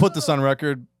 I want to put this on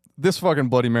record. This fucking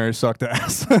Bloody Mary sucked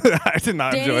ass. I did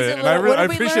not Danny's enjoy a it. And little- what I did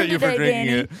we appreciate learn you for today, drinking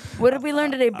Danny? it. What did we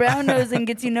learn today? Brown nosing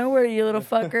gets you nowhere, you little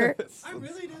fucker. I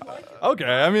really didn't like it. Okay,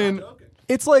 I mean,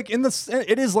 it's like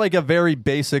it is like a very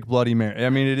basic Bloody Mary. I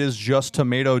mean, it is just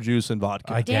tomato juice and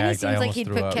vodka. I Danny gagged. I seems like almost he'd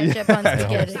threw put up. ketchup on I almost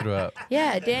spaghetti. threw up.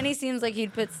 Yeah, Danny seems like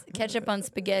he'd put ketchup on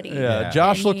spaghetti. Yeah, Yeah.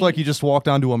 Josh And looked he- like he just walked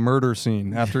onto a murder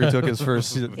scene after he took his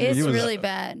first. It's he was, really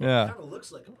bad. Yeah, Kind of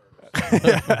looks like a murder.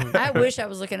 I wish I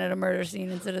was looking at a murder scene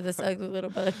instead of this ugly little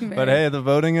Bloody Mary. but hey, the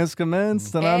voting has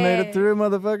commenced, and I made it Hey. through,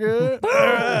 motherfucker. All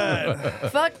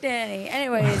right. Fuck Danny.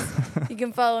 Anyways, you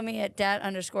can follow me at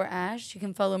dat_Ash. You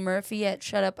can follow Murphy at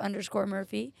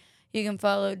shutup_Murphy. You can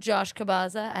follow Josh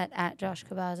Cabaza at Josh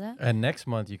Cabaza. And next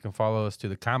month, you can follow us to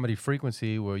the Comedy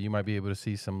Frequency, where you might be able to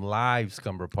see some live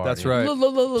Scumber Party. That's right.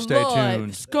 Stay Live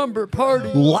tuned. Scumber Party.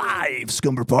 Live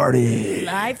Scumber Party.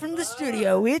 Live from the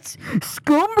studio, it's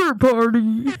Scumber Party.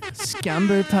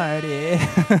 Scumber Party.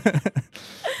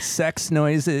 Sex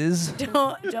noises.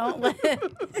 Don't let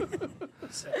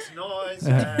Sex noise.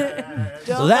 don't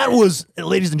That let- was,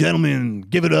 ladies and gentlemen,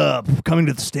 give it up. Coming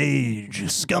to the stage,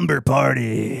 Scumber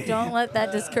Party. don't let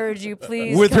that discourage you,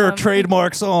 please. With her come.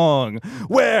 trademark song,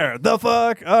 Where the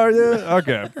fuck are you?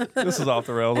 Okay, this is off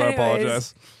the rails. I Anyways.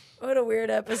 apologize. What a weird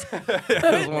episode. This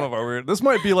is one of our weird. This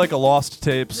might be like a lost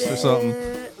tapes or something.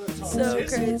 So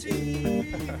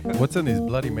crazy. What's in these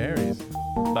Bloody Marys?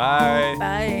 Bye.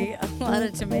 Bye. A lot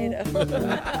of tomato.